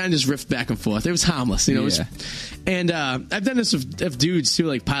mean? And we kind of just riffed back and forth. It was harmless, Yeah. And I've done this with dudes too,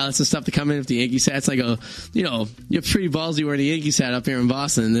 like pilots and stuff, to come in with the Yankees hats. I go, you're pretty ballsy wearing a Yankees hat up here in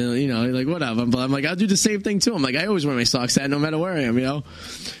Boston. And then, you're like, whatever. But I'm like, I'll do the same thing too. I'm like, I always wear my Sox hat no matter where I am,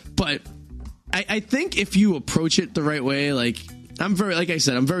 But I think if you approach it the right way, like I'm very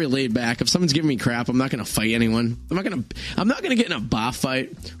laid back. If someone's giving me crap, I'm not going to fight anyone. I'm not going to get in a bar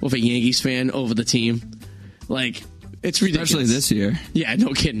fight with a Yankees fan over the team. Like, it's ridiculous. Especially this year. Yeah,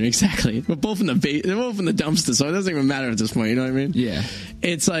 no kidding. Exactly. We're both in the dumpster, so it doesn't even matter at this point. You know what I mean? Yeah.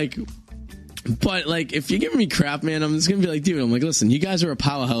 It's like, but like, if you're giving me crap, man, I'm just gonna be like, dude, I'm like, listen, you guys are a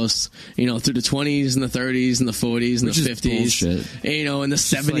powerhouse, through the 20s and the 30s and the 40s and the 50s, bullshit. And, in the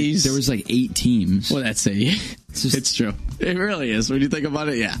 70s. Like, there was like 8 teams. Well, that's it. It's true. It really is. When you think about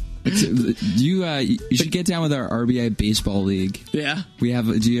it, yeah. You should get down with our RBI Baseball League. Yeah. Do you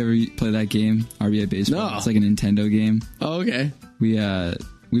ever play that game, RBI Baseball? No. It's like a Nintendo game. Oh, okay.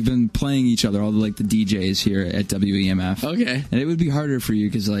 We've been playing each other, all the DJs here at WEMF. Okay. And it would be harder for you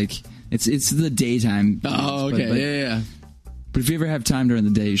because it's the daytime. Oh, okay. Yeah. But if you ever have time during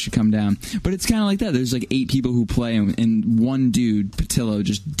the day, you should come down. But it's kind of like that. There's 8 people who play, and one dude, Patillo,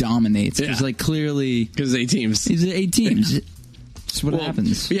 just dominates. Because clearly, because 8 teams. He's 8 teams. That's what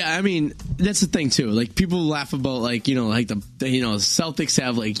happens. Yeah, I mean, that's the thing too. Like, people laugh about the Celtics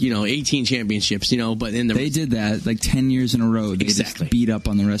have 18 championships, but they did that 10 years in a row. They exactly just beat up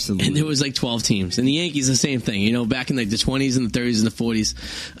on the rest of the league. And there was 12 teams. And the Yankees the same thing, back in the 20s and the 30s and the 40s.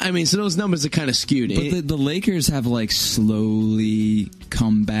 I mean, so those numbers are kind of skewed. But the Lakers have slowly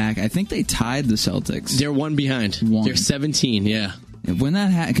come back. I think they tied the Celtics. They're one behind. They're 17. Yeah. When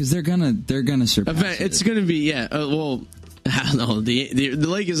that happens, because they're gonna surpass. It's gonna be I don't know. The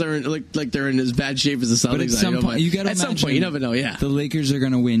Lakers aren't like they're in as bad shape as the Celtics. But at some point, you got to imagine. At some point, you never know. Yeah, the Lakers are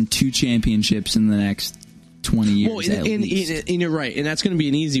going to win 2 championships in the next 20 years. Well, and you're right, and that's going to be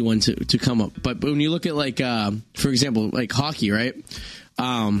an easy one to come up. But when you look at for example, hockey, right?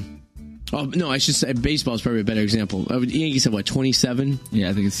 Oh no, I should say baseball is probably a better example. The Yankees have 27. Yeah,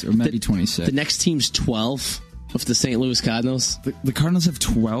 I think it's or maybe 26. The next team's 12. Of the St. Louis Cardinals. The Cardinals have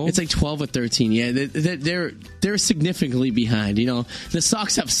 12? It's 12 or 13, yeah. They're significantly behind, The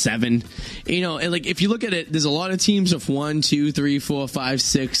Sox have 7. And if you look at it, there's a lot of teams of 1, 2, 3, 4, 5,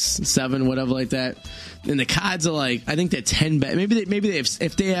 6, 7, whatever like that. And the Cards are I think they're 10 back. Maybe they have,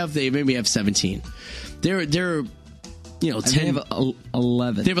 if they maybe have 17. They're 10. They have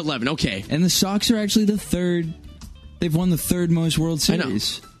 11. They have 11, okay. And the Sox are actually the 3rd. They've won the 3rd most World Series. I know.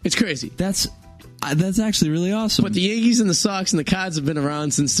 It's crazy. That's actually really awesome. But the Yankees and the Sox and the Cards have been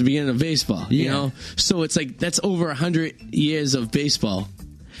around since the beginning of baseball, So it's that's over 100 years of baseball.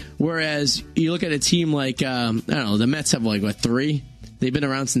 Whereas you look at a team I don't know, the Mets have 3? They've been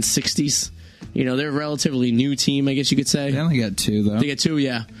around since 60s. They're a relatively new team, I guess you could say. They only got 2, though. They got 2,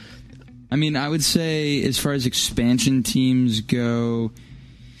 yeah. I mean, I would say as far as expansion teams go,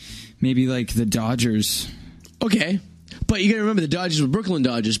 maybe the Dodgers. Okay. But you got to remember the Dodgers were Brooklyn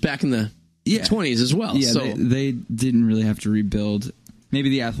Dodgers back in the 20s as well. Yeah, so they didn't really have to rebuild. Maybe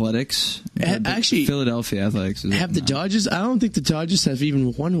the Athletics. Actually, Philadelphia Athletics. Have the Dodgers? I don't think the Dodgers have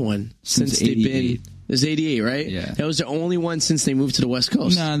even won one since they've been. It's 88, right? Yeah. That was the only one since they moved to the West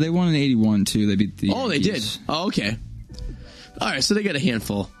Coast. Nah, they won in 81 too. They beat the Yankees. They did. Oh, okay. All right, so they got a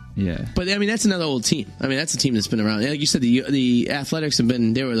handful. Yeah. But, I mean, that's another old team. I mean, that's a team that's been around. Like you said, the Athletics have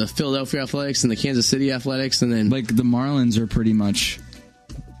been, they were the Philadelphia Athletics and the Kansas City Athletics, and then... Like, the Marlins are pretty much,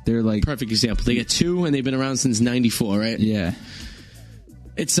 they're like... Perfect example. They got two, and they've been around since 94, right? Yeah.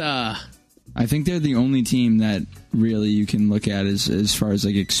 It's, I think they're the only team that really you can look at as far as,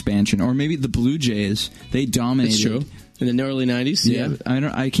 like, expansion. Or maybe the Blue Jays, they dominated. That's true. In the early 90s? Yeah.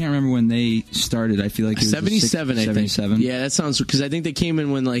 I can't remember when they started. I feel like it was 77, I think. 77. Yeah, that sounds... Because I think they came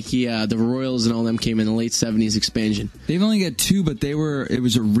in when, like, the Royals and all them came in the late 70s expansion. They've only got two, but it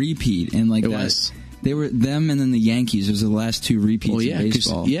was a repeat. And, like, it was. They were them and then the Yankees. It was the last two repeats in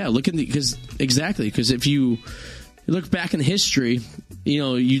baseball. Yeah, because if you look back in history,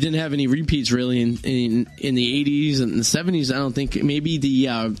 you didn't have any repeats really in the 80s and the 70s. I don't think. Maybe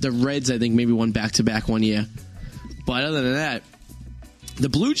the Reds, I think, maybe won back-to-back one year. But other than that, the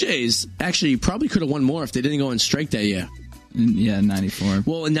Blue Jays actually probably could have won more if they didn't go on strike that year. Yeah, 94.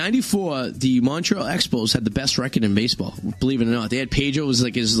 Well, in 94, the Montreal Expos had the best record in baseball, believe it or not. They had Pedro, was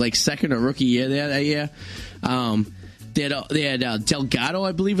like his second or rookie year that year. They had Delgado,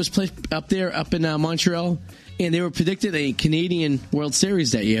 I believe, was played up in Montreal. And they were predicted a Canadian World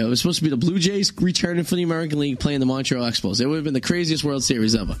Series that year. It was supposed to be the Blue Jays returning for the American League playing the Montreal Expos. It would have been the craziest World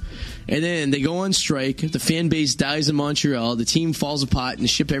Series ever. And then they go on strike. The fan base dies in Montreal. The team falls apart and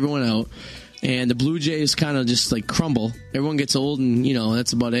ship everyone out. And the Blue Jays kind of just like crumble. Everyone gets old and,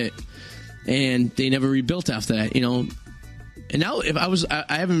 that's about it. And they never rebuilt after that, And now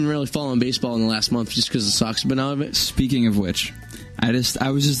I haven't really followed baseball in the last month just because the Sox have been out of it. Speaking of which, I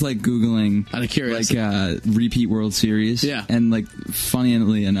was just like Googling out of curiosity, like repeat World Series. Yeah. And like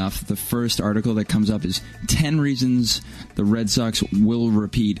funnily enough, the first article that comes up is 10 reasons the Red Sox will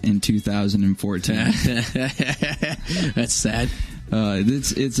repeat in 2014. That's sad.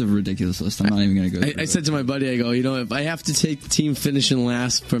 It's a ridiculous list. I'm not even going to go through I said to my buddy, I go, if I have to take the team finishing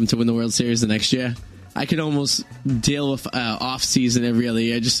last for him to win the World Series the next year, I could almost deal with off season every other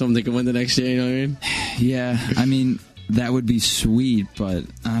year just so they can win the next year. You know what I mean? Yeah, I mean that would be sweet, but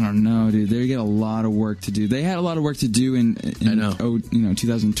I don't know, dude. They get a lot of work to do. They had a lot of work to do in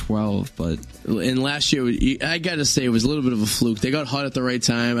 2012, but and last year, I got to say, it was a little bit of a fluke. They got hot at the right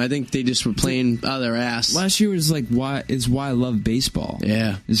time. I think they just were playing out of their ass. Last year was like why I love baseball.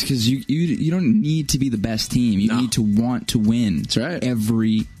 Yeah, it's because you don't need to be the best team. You need to want to win. That's right.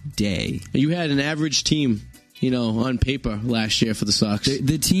 Every day. You had an average team, on paper last year for the Sox.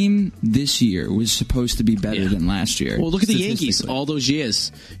 The team this year was supposed to be better than last year. Well, look at the Yankees all those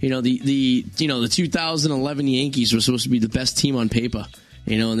years. The 2011 Yankees were supposed to be the best team on paper.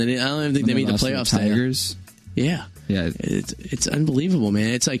 And then I don't even think they made the playoffs. Tigers. Yeah. Yeah. It's unbelievable,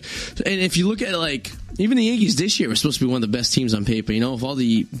 man. It's like, and if you look at even the Yankees this year were supposed to be one of the best teams on paper. With all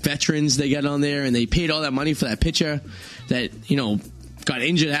the veterans they got on there, and they paid all that money for that pitcher that got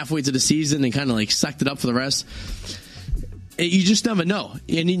injured halfway to the season and kind of sucked it up for the rest. You just never know.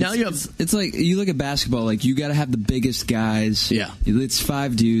 And now it's like you look at basketball, you got to have the biggest guys. Yeah. It's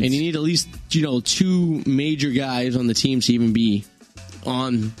 5 dudes. And you need at least, 2 major guys on the team to even be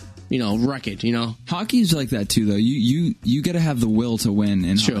on, record, Hockey's like that too, though. You got to have the will to win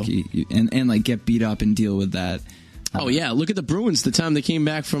in hockey and get beat up and deal with that. Oh, yeah. Look at the Bruins. The time they came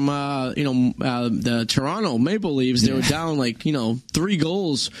back from, the Toronto Maple Leafs, they were down 3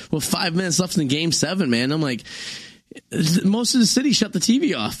 goals with 5 minutes left in Game 7, man. I'm like, most of the city shut the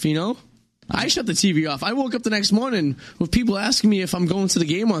TV off, I shut the TV off. I woke up the next morning with people asking me if I'm going to the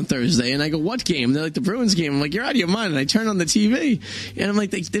game on Thursday, and I go, what game? And they're like, the Bruins game. I'm like, you're out of your mind. And I turn on the TV, and I'm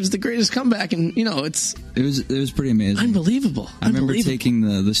like, it was the greatest comeback, and it was pretty amazing, unbelievable. I remember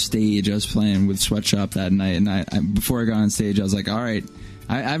taking the stage. I was playing with Sweatshop that night, and I before I got on stage, I was like, all right.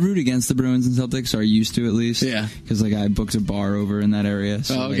 I root against the Bruins and Celtics, or I used to at least. Yeah. Because I booked a bar over in that area.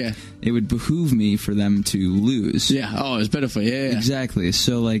 So, okay. It would behoove me for them to lose. Yeah. Oh, it was better for you. Yeah. Exactly.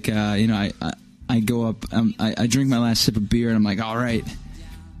 So, I go up, I drink my last sip of beer, and I'm like, all right.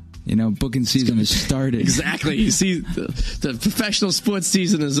 Booking season has started. Exactly. You see, the professional sports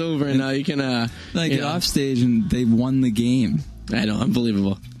season is over, and now you can... get off stage, and they won the game. I know.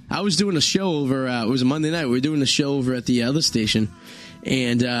 Unbelievable. I was doing a show over... it was a Monday night. We were doing a show over at the other station.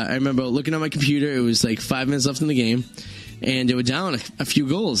 And I remember looking at my computer. It was 5 minutes left in the game. And they were down a few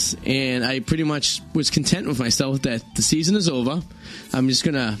goals. And I pretty much was content with myself that the season is over. I'm just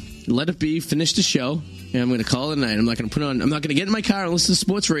going to let it be, finish the show, and I'm going to call it a night. I'm not going to get in my car and listen to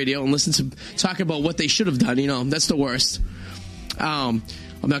sports radio and listen to talk about what they should have done. That's the worst. I'm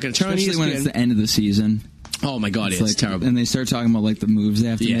not going to turn on Especially ESPN. when it's the end of the season. Oh my God, it's like, terrible. And they start talking about like the moves they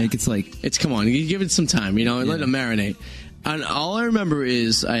have to make. It's like, it's come on, you give it some time, let them marinate. And all I remember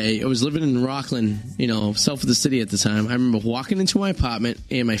is I was living in Rockland, south of the city at the time. I remember walking into my apartment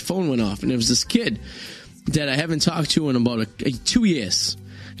and my phone went off, and it was this kid that I haven't talked to in about 2 years.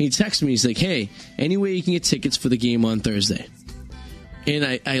 He texted me. He's like, "Hey, any way you can get tickets for the game on Thursday?"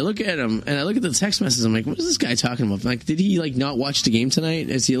 And I look at him, and I look at the text message. I'm like, "What is this guy talking about? Like, did he not watch the game tonight?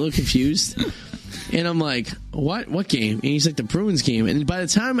 Is he a little confused?" And I'm like, what game? And he's like, the Bruins game. And by the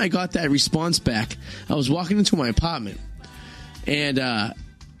time I got that response back, I was walking into my apartment. And I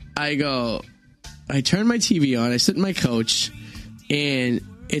turn my TV on, I sit in my couch, and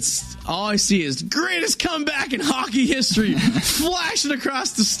it's all I see is greatest comeback in hockey history flashing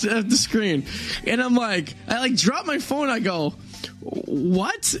across the screen. And I'm like, I drop my phone, I go,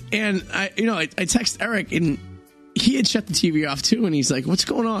 what? And I text Eric, and he had shut the TV off too, and he's like, what's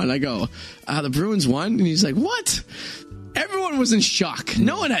going on? I go, the Bruins won. And he's like, what? Everyone was in shock.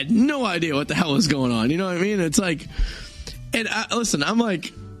 No one had no idea what the hell was going on. You know what I mean? It's like, and listen, I'm a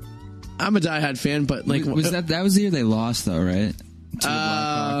diehard fan, but was that was the year they lost though, right? To the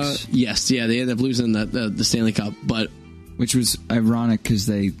Blackhawks. Yes, yeah, they ended up losing the Stanley Cup, but which was ironic because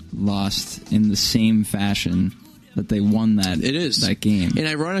they lost in the same fashion that they won that game. And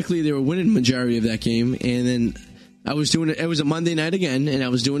ironically, they were winning the majority of that game, and then I was doing it. It was a Monday night again, and I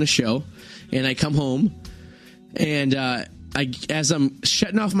was doing a show, and I come home, and as I'm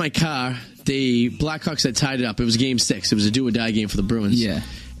shutting off my car, the Blackhawks had tied it up. It was Game 6. It was a do or die game for the Bruins. Yeah.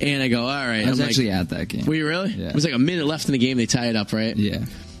 And I go, all right. I was actually at that game. Were you really? Yeah. It was like a minute left in the game. They tie it up, right? Yeah.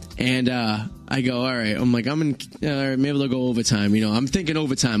 And I go, all right. I'm like, maybe they'll go overtime. I'm thinking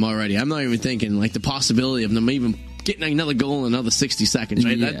overtime already. I'm not even thinking the possibility of them even getting another goal in another 60 seconds,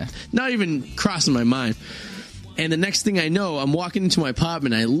 right? Yeah. That, not even crossing my mind. And the next thing I know, I'm walking into my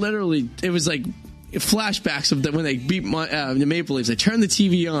apartment. It was like flashbacks of when they beat the Maple Leafs. I turn the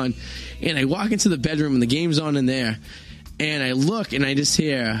TV on, and I walk into the bedroom, and the game's on in there. And I look, and I just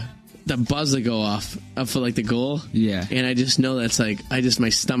hear the buzzer go off for the goal. Yeah. And I just know that's my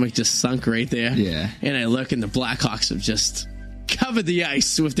stomach just sunk right there. Yeah. And I look, and the Blackhawks have just covered the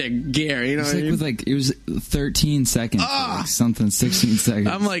ice with their gear. You know what I mean? It was 13 seconds. 16 seconds.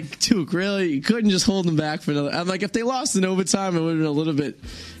 I'm like, Tuke, really? You couldn't just hold them back for another. I'm like, if they lost in overtime, it would have been a little bit.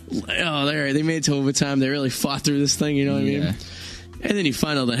 Oh, they made it to overtime. They really fought through this thing. You know what I mean? And then you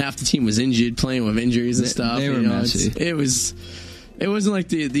find out that half the team was injured, playing with injuries and stuff. They were messy. It wasn't like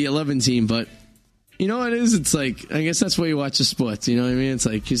the 11 team, but you know what it is? It's like, I guess that's why you watch the sports. You know what I mean? It's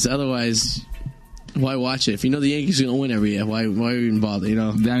like, because otherwise, why watch it? If you know the Yankees are going to win every year, why even bother? I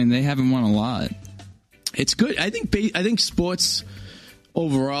mean, they haven't won a lot. It's good. I think sports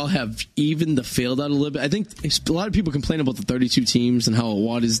overall have evened the field out a little bit. I think a lot of people complain about the 32 teams and how it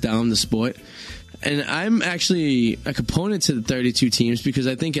waters down the sport. And I'm actually a component to the 32 teams because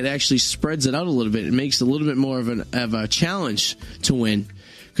I think it actually spreads it out a little bit. It makes it a little bit more of a challenge to win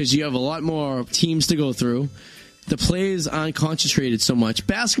because you have a lot more teams to go through. The players aren't concentrated so much.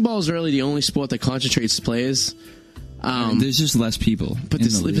 Basketball is really the only sport that concentrates players. There's just less people. But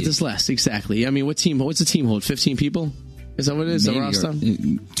there's less, exactly. I mean, what's the team hold? 15 people? Is that what it is? Maybe, the roster?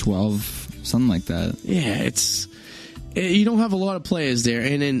 12, something like that. Yeah, you don't have a lot of players there,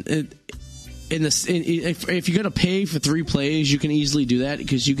 and then if you got to pay for 3 players, you can easily do that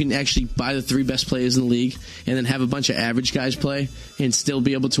because you can actually buy the 3 best players in the league and then have a bunch of average guys play and still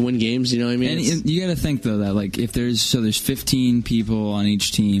be able to win games. You know what I mean? And you got to think though that if there's 15 people on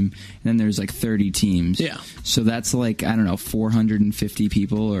each team, and then there's 30 teams. Yeah. So that's 450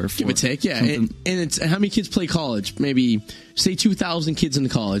 people or give or take. Yeah. And it's how many kids play college? Maybe say 2,000 kids in the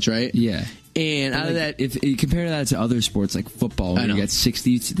college, right? Yeah. And out of that, if you compare that to other sports like football, where you got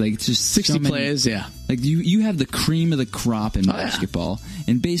 60, it's just 60 so many players. Yeah, you have the cream of the crop in basketball.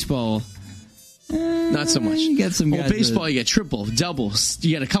 In baseball, not so much. You got some guys. Baseball, you got triple, doubles.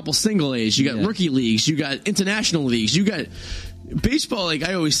 You got a couple single A's. You got rookie leagues. You got international leagues. You got baseball. Like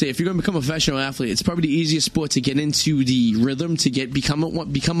I always say, if you're going to become a professional athlete, it's probably the easiest sport to get into the rhythm to become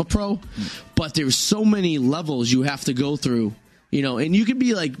a pro. But there's so many levels you have to go through. And you could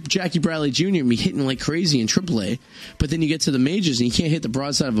be like Jackie Bradley Jr. and be hitting like crazy in AAA, but then you get to the majors and you can't hit the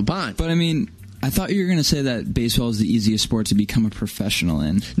broadside of a barn. But I mean, I thought you were going to say that baseball is the easiest sport to become a professional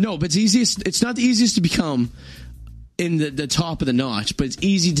in. No, but it's not the easiest to become in the top of the notch, but it's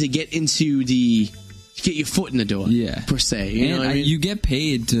easy to get into get your foot in the door, per se. You know what I mean? You get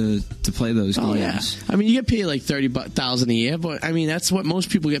paid to play those games. Yeah. I mean, you get paid like $30,000 a year, but I mean that's what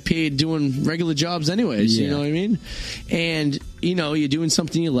most people get paid doing regular jobs, anyways. Yeah. You know what I mean? And you're doing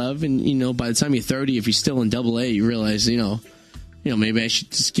something you love, and by the time you're 30, if you're still in AA, you realize maybe I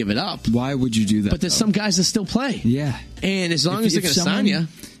should just give it up. Why would you do that? But there's some guys that still play. Yeah. And as long as they're going to sign you.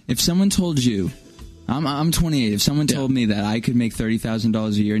 If someone told you, I'm 28. If someone told me that I could make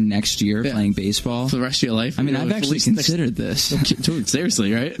 $30,000 a year next year playing baseball for the rest of your life, I mean, I've actually considered this. Dude,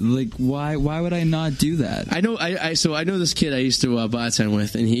 seriously, right? Like, why would I not do that? I know. I know this kid I used to bartend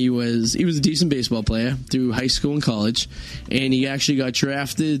with, and he was a decent baseball player through high school and college, and he actually got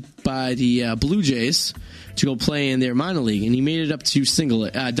drafted by the Blue Jays to go play in their minor league, and he made it up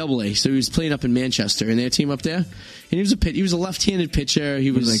to double A. So he was playing up in Manchester in their team up there, and he was a left-handed pitcher.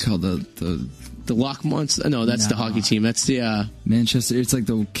 He was what do they call the Lock Monster? No, that's the hockey team. That's the Manchester. It's like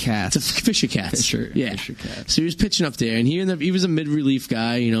the Cats. It's a Fisher Cats. Fisher Cats. So he was pitching up there, and he was a mid-relief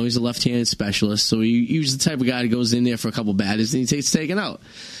guy. He's a left-handed specialist. So he was the type of guy that goes in there for a couple batters and he takes taken out.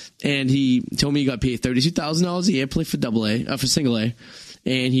 And he told me he got paid $32,000 a year, play for for single A,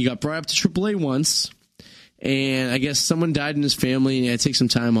 and he got brought up to triple A once. And I guess someone died in his family, and he had to take some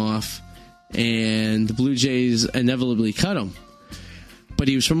time off. And the Blue Jays inevitably cut him. But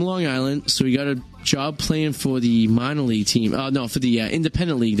he was from Long Island, so he got a job playing for the minor league team. Oh, for the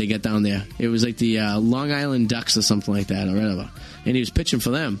independent league they get down there. It was like the Long Island Ducks or something like that, or whatever. And he was pitching for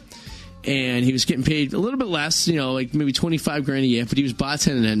them. And he was getting paid a little bit less, like maybe $25,000 a year. But he was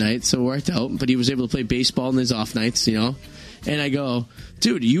bartending at night, so it worked out. But he was able to play baseball in his off nights, And I go,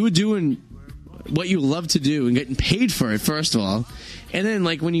 dude, you were doing what you love to do and getting paid for it, first of all. And then,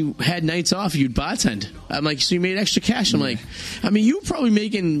 like, when you had nights off, you'd bartend. I'm like, so you made extra cash. I'm like, you were probably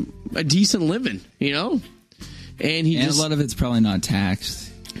making a decent living, And a lot of it's probably not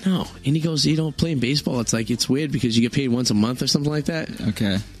taxed. No. And he goes, playing baseball, it's weird because you get paid once a month or something like that.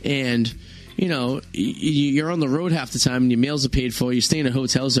 Okay. And, you're on the road half the time and your meals are paid for. You're staying at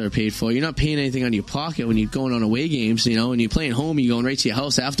hotels that are paid for. You're not paying anything out of your pocket when you're going on away games, and you're playing home, you're going right to your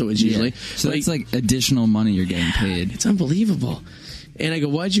house afterwards usually. So it's like additional money you're getting paid. It's unbelievable. And I go,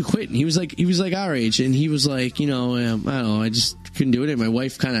 why'd you quit? And he was like our age, and he was like, I don't know, I just couldn't do it. And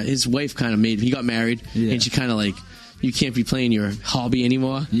his wife kind of he got married, and she kind of like, you can't be playing your hobby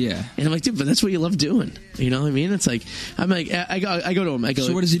anymore. Yeah. And I'm like, dude, but that's what you love doing. You know what I mean? It's like, I go to him. I go,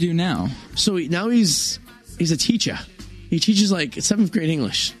 so what does he do now? So now he's a teacher. He teaches like 7th grade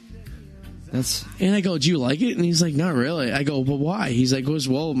English. And I go, do you like it? And he's like, not really. I go, but why? He's like,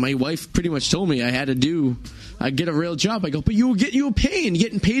 well, my wife pretty much told me I'd get a real job. I go, but you were getting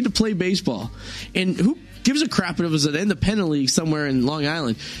paid to play baseball. And who gives a crap if it was an independent league somewhere in Long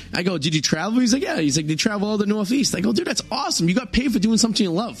Island? I go, did you travel? He's like, yeah. He's like, they travel all the Northeast. I go, dude, that's awesome. You got paid for doing something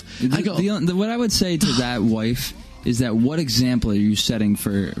you love. I go, what I would say to that wife is that what example are you setting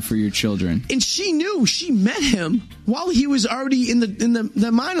for your children? And she knew. She met him while he was already in the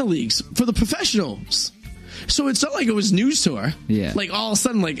minor leagues for the professionals. So it's not like it was news to her. Yeah. Like all of a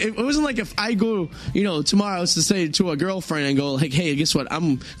sudden, like it wasn't like if I go, tomorrow to say to a girlfriend and go like, hey, guess what?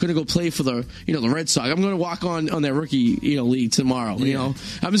 I'm gonna go play for the Red Sox. I'm gonna walk on their rookie league tomorrow. Yeah.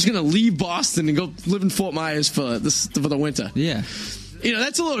 I'm just gonna leave Boston and go live in Fort Myers for the winter. Yeah.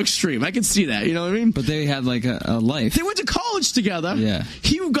 That's a little extreme. I can see that. You know what I mean? But they had like a life. They went to college together. Yeah.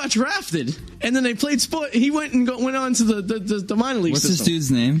 He got drafted, and then they played sport. He went on to the minor league What's system. this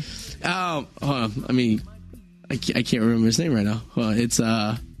dude's name? Hold on. I mean, I can't remember his name right now. It's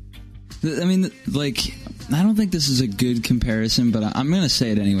I don't think this is a good comparison, but I'm going to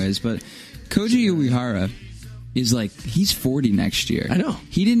say it anyways. But Koji Uehara is he's 40 next year. I know.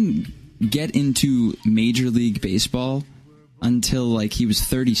 He didn't get into Major League Baseball until he was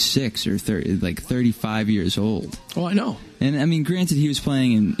 36 or 35 years old. Oh, I know. And I mean, granted, he was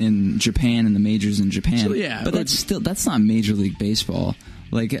playing in Japan in the majors in Japan. So, yeah, but that's not Major League Baseball.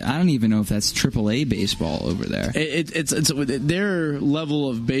 I don't even know if that's AAA baseball over there. It's their level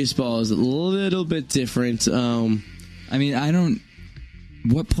of baseball is a little bit different. I mean,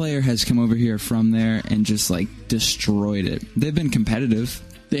 what player has come over here from there and just destroyed it? They've been competitive.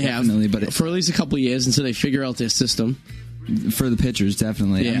 They have, but for at least a couple of years until they figure out their system. For the pitchers,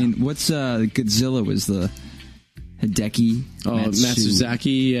 definitely. Yeah. I mean, what's Godzilla was the Hideki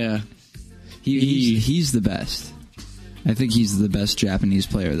Matsuzaki. Yeah, he's the best. I think he's the best Japanese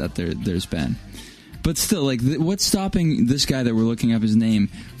player that there's been. But still, what's stopping this guy that we're looking up his name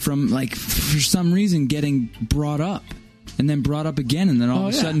from, for some reason, getting brought up? And then brought up again, and then all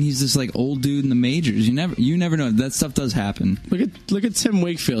of a sudden he's this old dude in the majors. You never know. That stuff does happen. Look at Tim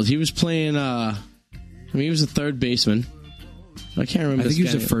Wakefield. He was playing. He was a third baseman. I can't remember. I think he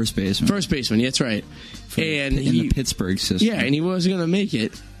was a first baseman. First baseman. Yeah, that's right. In the Pittsburgh system. Yeah, and he wasn't going to make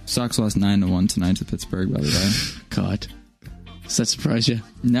it. Sox lost 9-1 tonight to Pittsburgh, by the way. God. Does that surprise you?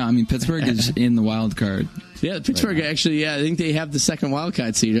 No, I mean, Pittsburgh is in the wild card. Yeah, Pittsburgh right actually, I think they have the second wild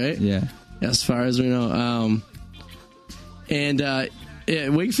card seed, right? Yeah. As far as we know. And at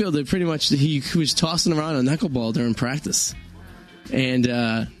Wakefield, they pretty much he was tossing around a knuckleball during practice, and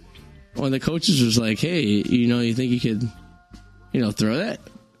one of the coaches was like, "Hey, you think you could, throw that?"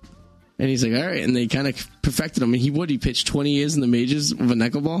 And he's like, "All right." And they kind of perfected him. And he pitched 20 years in the majors with a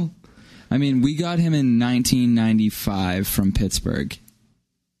knuckleball. I mean, we got him in 1995 from Pittsburgh.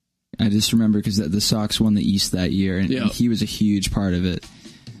 I just remember because the Sox won the East that year, and he was a huge part of it.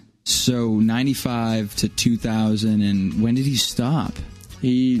 So 95 to 2000, and when did he stop?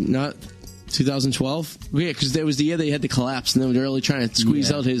 2012? Yeah, because that was the year they had the collapse, and they were really trying to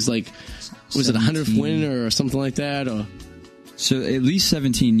squeeze out his, was it 100th win or something like that? Or So at least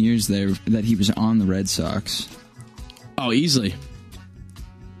 17 years there that he was on the Red Sox. Oh, easily.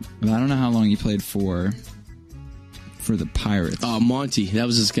 But I don't know how long he played for the Pirates. Oh, Monty. That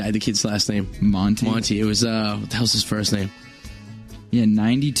was this guy, the kid's last name. Monty? Monty. It was, what the hell's his first name? Yeah,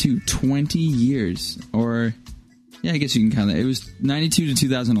 92, 20 years. Or, yeah, I guess you can count that. It was 92 to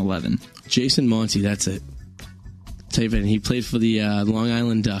 2011. Jason Monty, that's it. Tell you what, he played for the Long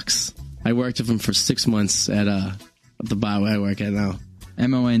Island Ducks. I worked with him for 6 months at the bar where I work at now.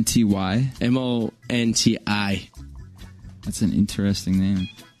 Monty? Monti. That's an interesting name.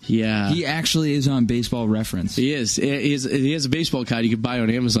 Yeah. He actually is on Baseball Reference. He is. He has a baseball card you could buy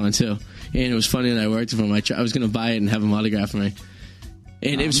on Amazon, too. And it was funny that I worked with him. I was going to buy it and have him autograph for me.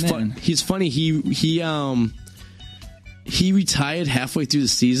 And it was fun. He's funny. He retired halfway through the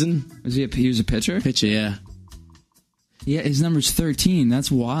season. He was a pitcher? Pitcher, yeah. Yeah, his number's 13. That's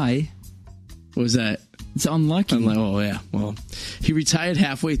why. What was that? It's unlucky. Oh, yeah. Well, he retired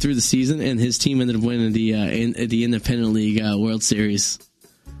halfway through the season, and his team ended up winning the Independent League World Series.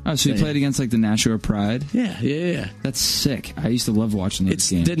 Oh, so he played against the Nashua Pride? Yeah. That's sick. I used to love watching those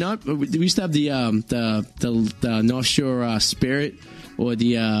games. We used to have the North Shore Spirit, or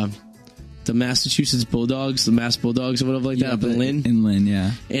the Massachusetts Bulldogs, the Mass Bulldogs, or whatever like that, up in Lynn. In Lynn,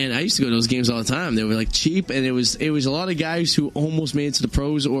 yeah. And I used to go to those games all the time. They were cheap, and it was a lot of guys who almost made it to the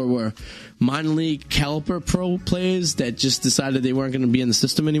pros or were minor league caliber pro players that just decided they weren't going to be in the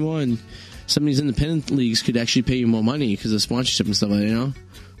system anymore. And some of these independent leagues could actually pay you more money because of sponsorship and stuff like that,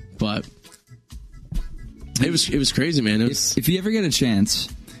 But it was crazy, man. If you ever get a chance,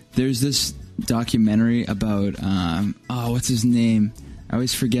 there's this documentary about what's his name? I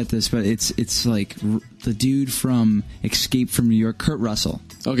always forget this, but it's like the dude from Escape from New York, Kurt Russell.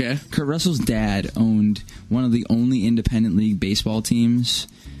 Okay. Kurt Russell's dad owned one of the only independent league baseball teams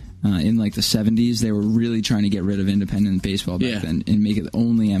in the 70s. They were really trying to get rid of independent baseball back then and make it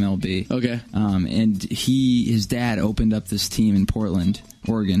only MLB. Okay. And his dad opened up this team in Portland,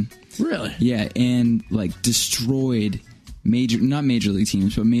 Oregon. Really? Yeah, and destroyed not major league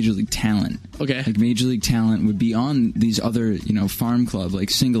teams, but major league talent. Okay. Major league talent would be on these other, farm club,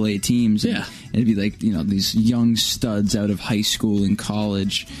 single A teams. Yeah. And it'd be these young studs out of high school and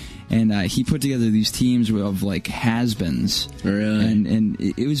college. And he put together these teams of has-beens. Really? And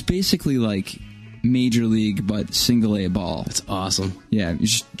it was basically major league, but single A ball. That's awesome. Yeah, you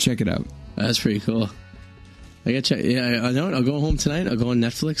should check it out. That's pretty cool. I gotta check. Yeah, I know it. I'll go home tonight. I'll go on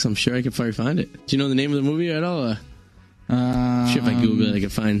Netflix. I'm sure I can probably find it. Do you know the name of the movie at all? I'm sure if I Google it, I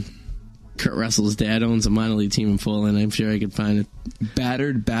could find Kurt Russell's dad owns a minor league team in Portland. I'm sure I could find it.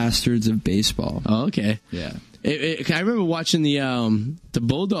 Battered Bastards of Baseball. Oh, okay. Yeah. I remember watching the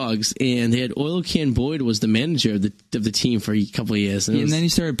Bulldogs, and they had Oil Can Boyd was the manager of the team for a couple of years. And then he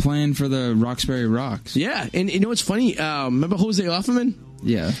started playing for the Roxbury Rocks. Yeah, and you know what's funny? Remember Jose Offerman?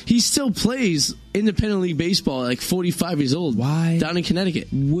 Yeah. He still plays independent league baseball at 45 years old. Why? Down in Connecticut.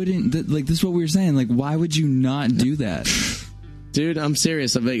 This is what we were saying. Why would you not do that? Dude, I'm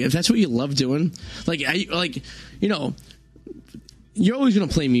serious. If that's what you love doing, you're always going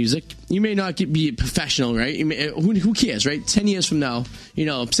to play music. You may not be a professional, right? Who cares, right? 10 years from now, say you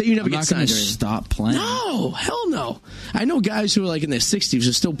never get signed. I'm not going to stop playing. No, hell no. I know guys who are in their 60s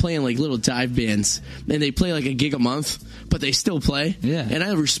are still playing little dive bands, and they play a gig a month, but they still play. Yeah. And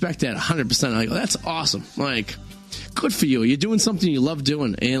I respect that 100%. I go, that's awesome. Good for you. You're doing something you love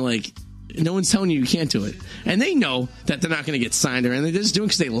doing, and no one's telling you can't do it. And they know that they're not going to get signed or anything. They're just doing it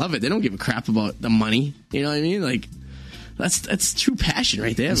because they love it. They don't give a crap about the money. You know what I mean? That's true passion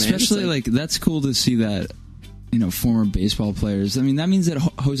right there, Especially, man. that's cool to see that, former baseball players. I mean, that means that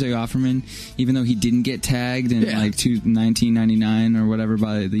Jose Offerman, even though he didn't get tagged in 1999 or whatever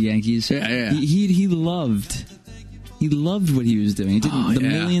by the Yankees, he loved what he was doing. He didn't,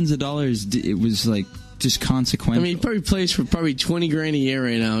 millions of dollars, it was just consequential. I mean, he probably plays for $20,000 a year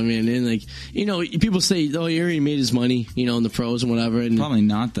right now. I mean, and people say, oh, he already made his money, in the pros and whatever. And, probably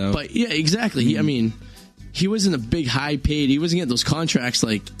not, though. But yeah, exactly. He wasn't a big high paid. He wasn't getting those contracts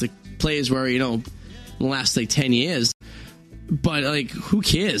like the players were, in the last 10 years. But, like, who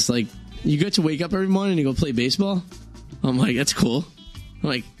cares? Like, you get to wake up every morning and you go play baseball? I'm like, that's cool. I'm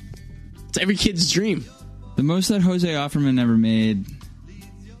like, it's every kid's dream. The most that Jose Offerman ever made...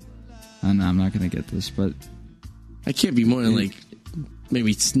 I'm not going to get this, but... I can't be more than, like,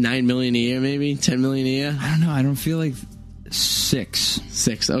 maybe $9 million a year, maybe? $10 million a year? I don't know. I don't feel like 6.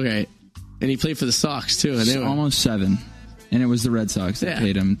 6, okay. And he played for the Sox, too. And they were, almost 7. And it was the Red Sox that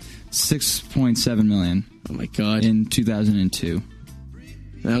paid him $6.7 million. Oh, my God. In 2002.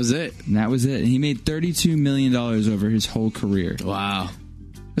 That was it. And that was it. He made $32 million over his whole career. Wow.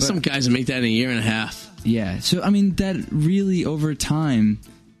 There's some guys that make that in a year and a half. Yeah. So, I mean, that really, over time,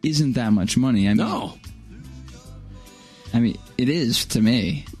 isn't that much money. I mean, no. I mean, it is to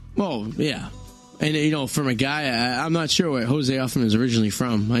me. Well, yeah. And, you know, from a guy, I'm not sure where Jose Offerman is originally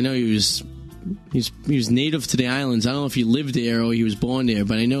from. I know he was native to the islands. I don't know if he lived there or he was born there,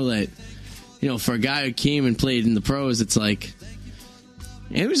 but I know that, you know, for a guy who came and played in the pros, it's like,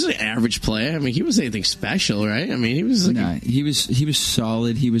 he was an average player. I mean, he wasn't anything special, right? I mean, he was like he was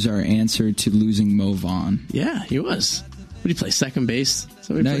solid. He was our answer to losing Mo Vaughn. Yeah, he was. What did he play? Second base?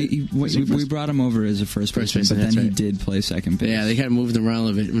 No, we brought him over as a first baseman, but then he did play second base. Yeah, they kind of moved him around a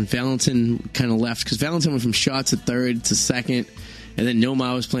little bit. When Valentin kind of left, because Valentin went from short to third to second, and then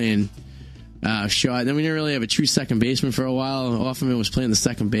Nomar was playing short. Then we didn't really have a true second baseman for a while. Offerman was playing the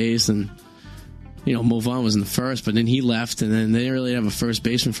second base, and, you know, Mo Vaughn was in the first, but then he left, and then they didn't really have a first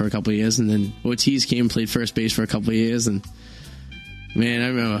baseman for a couple of years, and then Ortiz came and played first base for a couple of years, and man, I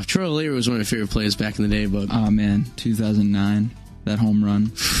remember Troy O'Leary was one of my favorite players back in the day. But oh man, 2009, that home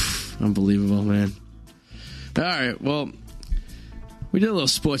run, unbelievable, man. All right, well, we did a little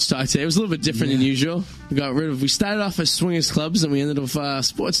sports talk today. It was a little bit different than usual. We started off as swingers clubs, and we ended up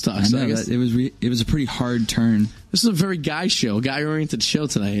sports talk. So I guess it was a pretty hard turn. This is a very guy-oriented show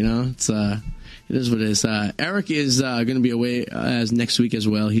tonight. You know, it is what it is. Eric is going to be away as next week as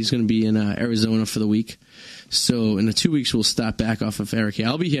well. He's going to be in Arizona for the week. So in the 2 weeks, we'll stop back off of Eric here.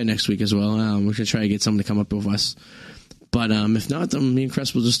 I'll be here next week as well. We're going to try to get someone to come up with us. But if not, then me and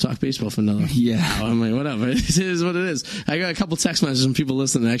Crest will just talk baseball for another. Yeah. I'm like, whatever. It is what it is. I got a couple text messages from people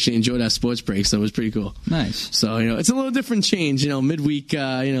listening that actually enjoyed our sports break, so it was pretty cool. Nice. So, you know, it's a little different change, you know, midweek, you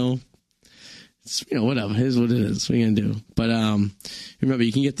know. It's, you know, whatever. Here's what it is. What are you going to do? But remember,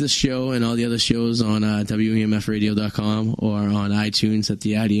 you can get this show and all the other shows on WEMFradio.com or on iTunes at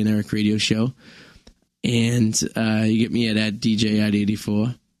the Arty and Eric Radio Show. And you get me at DJ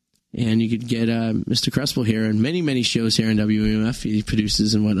Arty84. And you could get Mr. Crespel here and many, many shows here on WEMF. He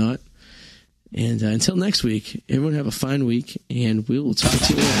produces and whatnot. And until next week, everyone have a fine week, and we will talk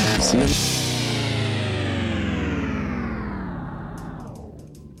to you later. See you.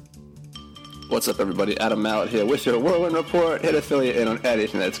 What's up, everybody? Adam Mallet here with your Whirlwind Report, hit affiliate in on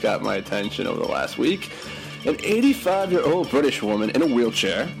anything that's got my attention over the last week. An 85-year-old British woman in a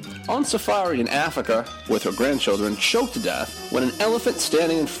wheelchair on safari in Africa with her grandchildren choked to death when an elephant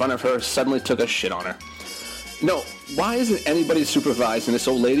standing in front of her suddenly took a shit on her. No, why isn't anybody supervising this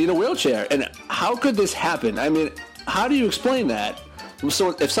old lady in a wheelchair? And how could this happen? I mean, how do you explain that?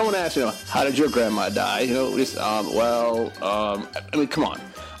 So if someone asks, you know, how did your grandma die? You know, just, I mean, come on.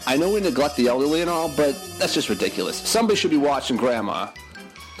 I know we neglect the elderly and all, but that's just ridiculous. Somebody should be watching Grandma.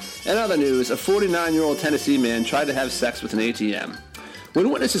 In other news, a 49-year-old Tennessee man tried to have sex with an ATM. When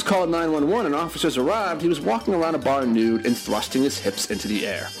witnesses called 911 and officers arrived, he was walking around a bar nude and thrusting his hips into the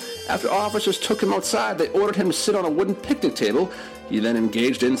air. After officers took him outside, they ordered him to sit on a wooden picnic table. He then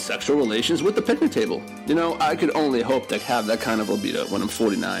engaged in sexual relations with the picnic table. You know, I could only hope to have that kind of libido when I'm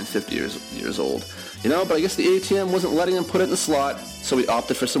 49, 50 years old. You know, but I guess the ATM wasn't letting him put it in the slot, so he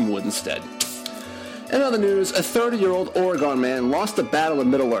opted for some wood instead. In other news, a 30-year-old Oregon man lost a battle in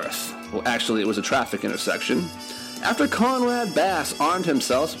Middle-earth. Well, actually, it was a traffic intersection. After Conrad Bass armed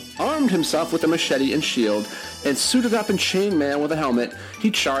himself with a machete and shield and suited up in chainmail with a helmet, he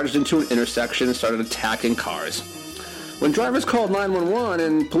charged into an intersection and started attacking cars. When drivers called 911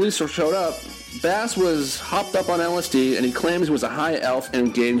 and police showed up, Bass was hopped up on LSD, and he claims he was a high elf and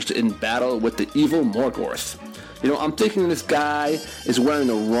engaged in battle with the evil Morgoth. You know, I'm thinking this guy is wearing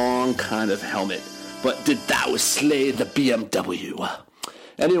the wrong kind of helmet. But did thou slay the BMW?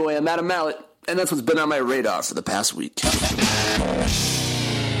 Anyway, I'm Adam Mallet, and that's what's been on my radar for the past week.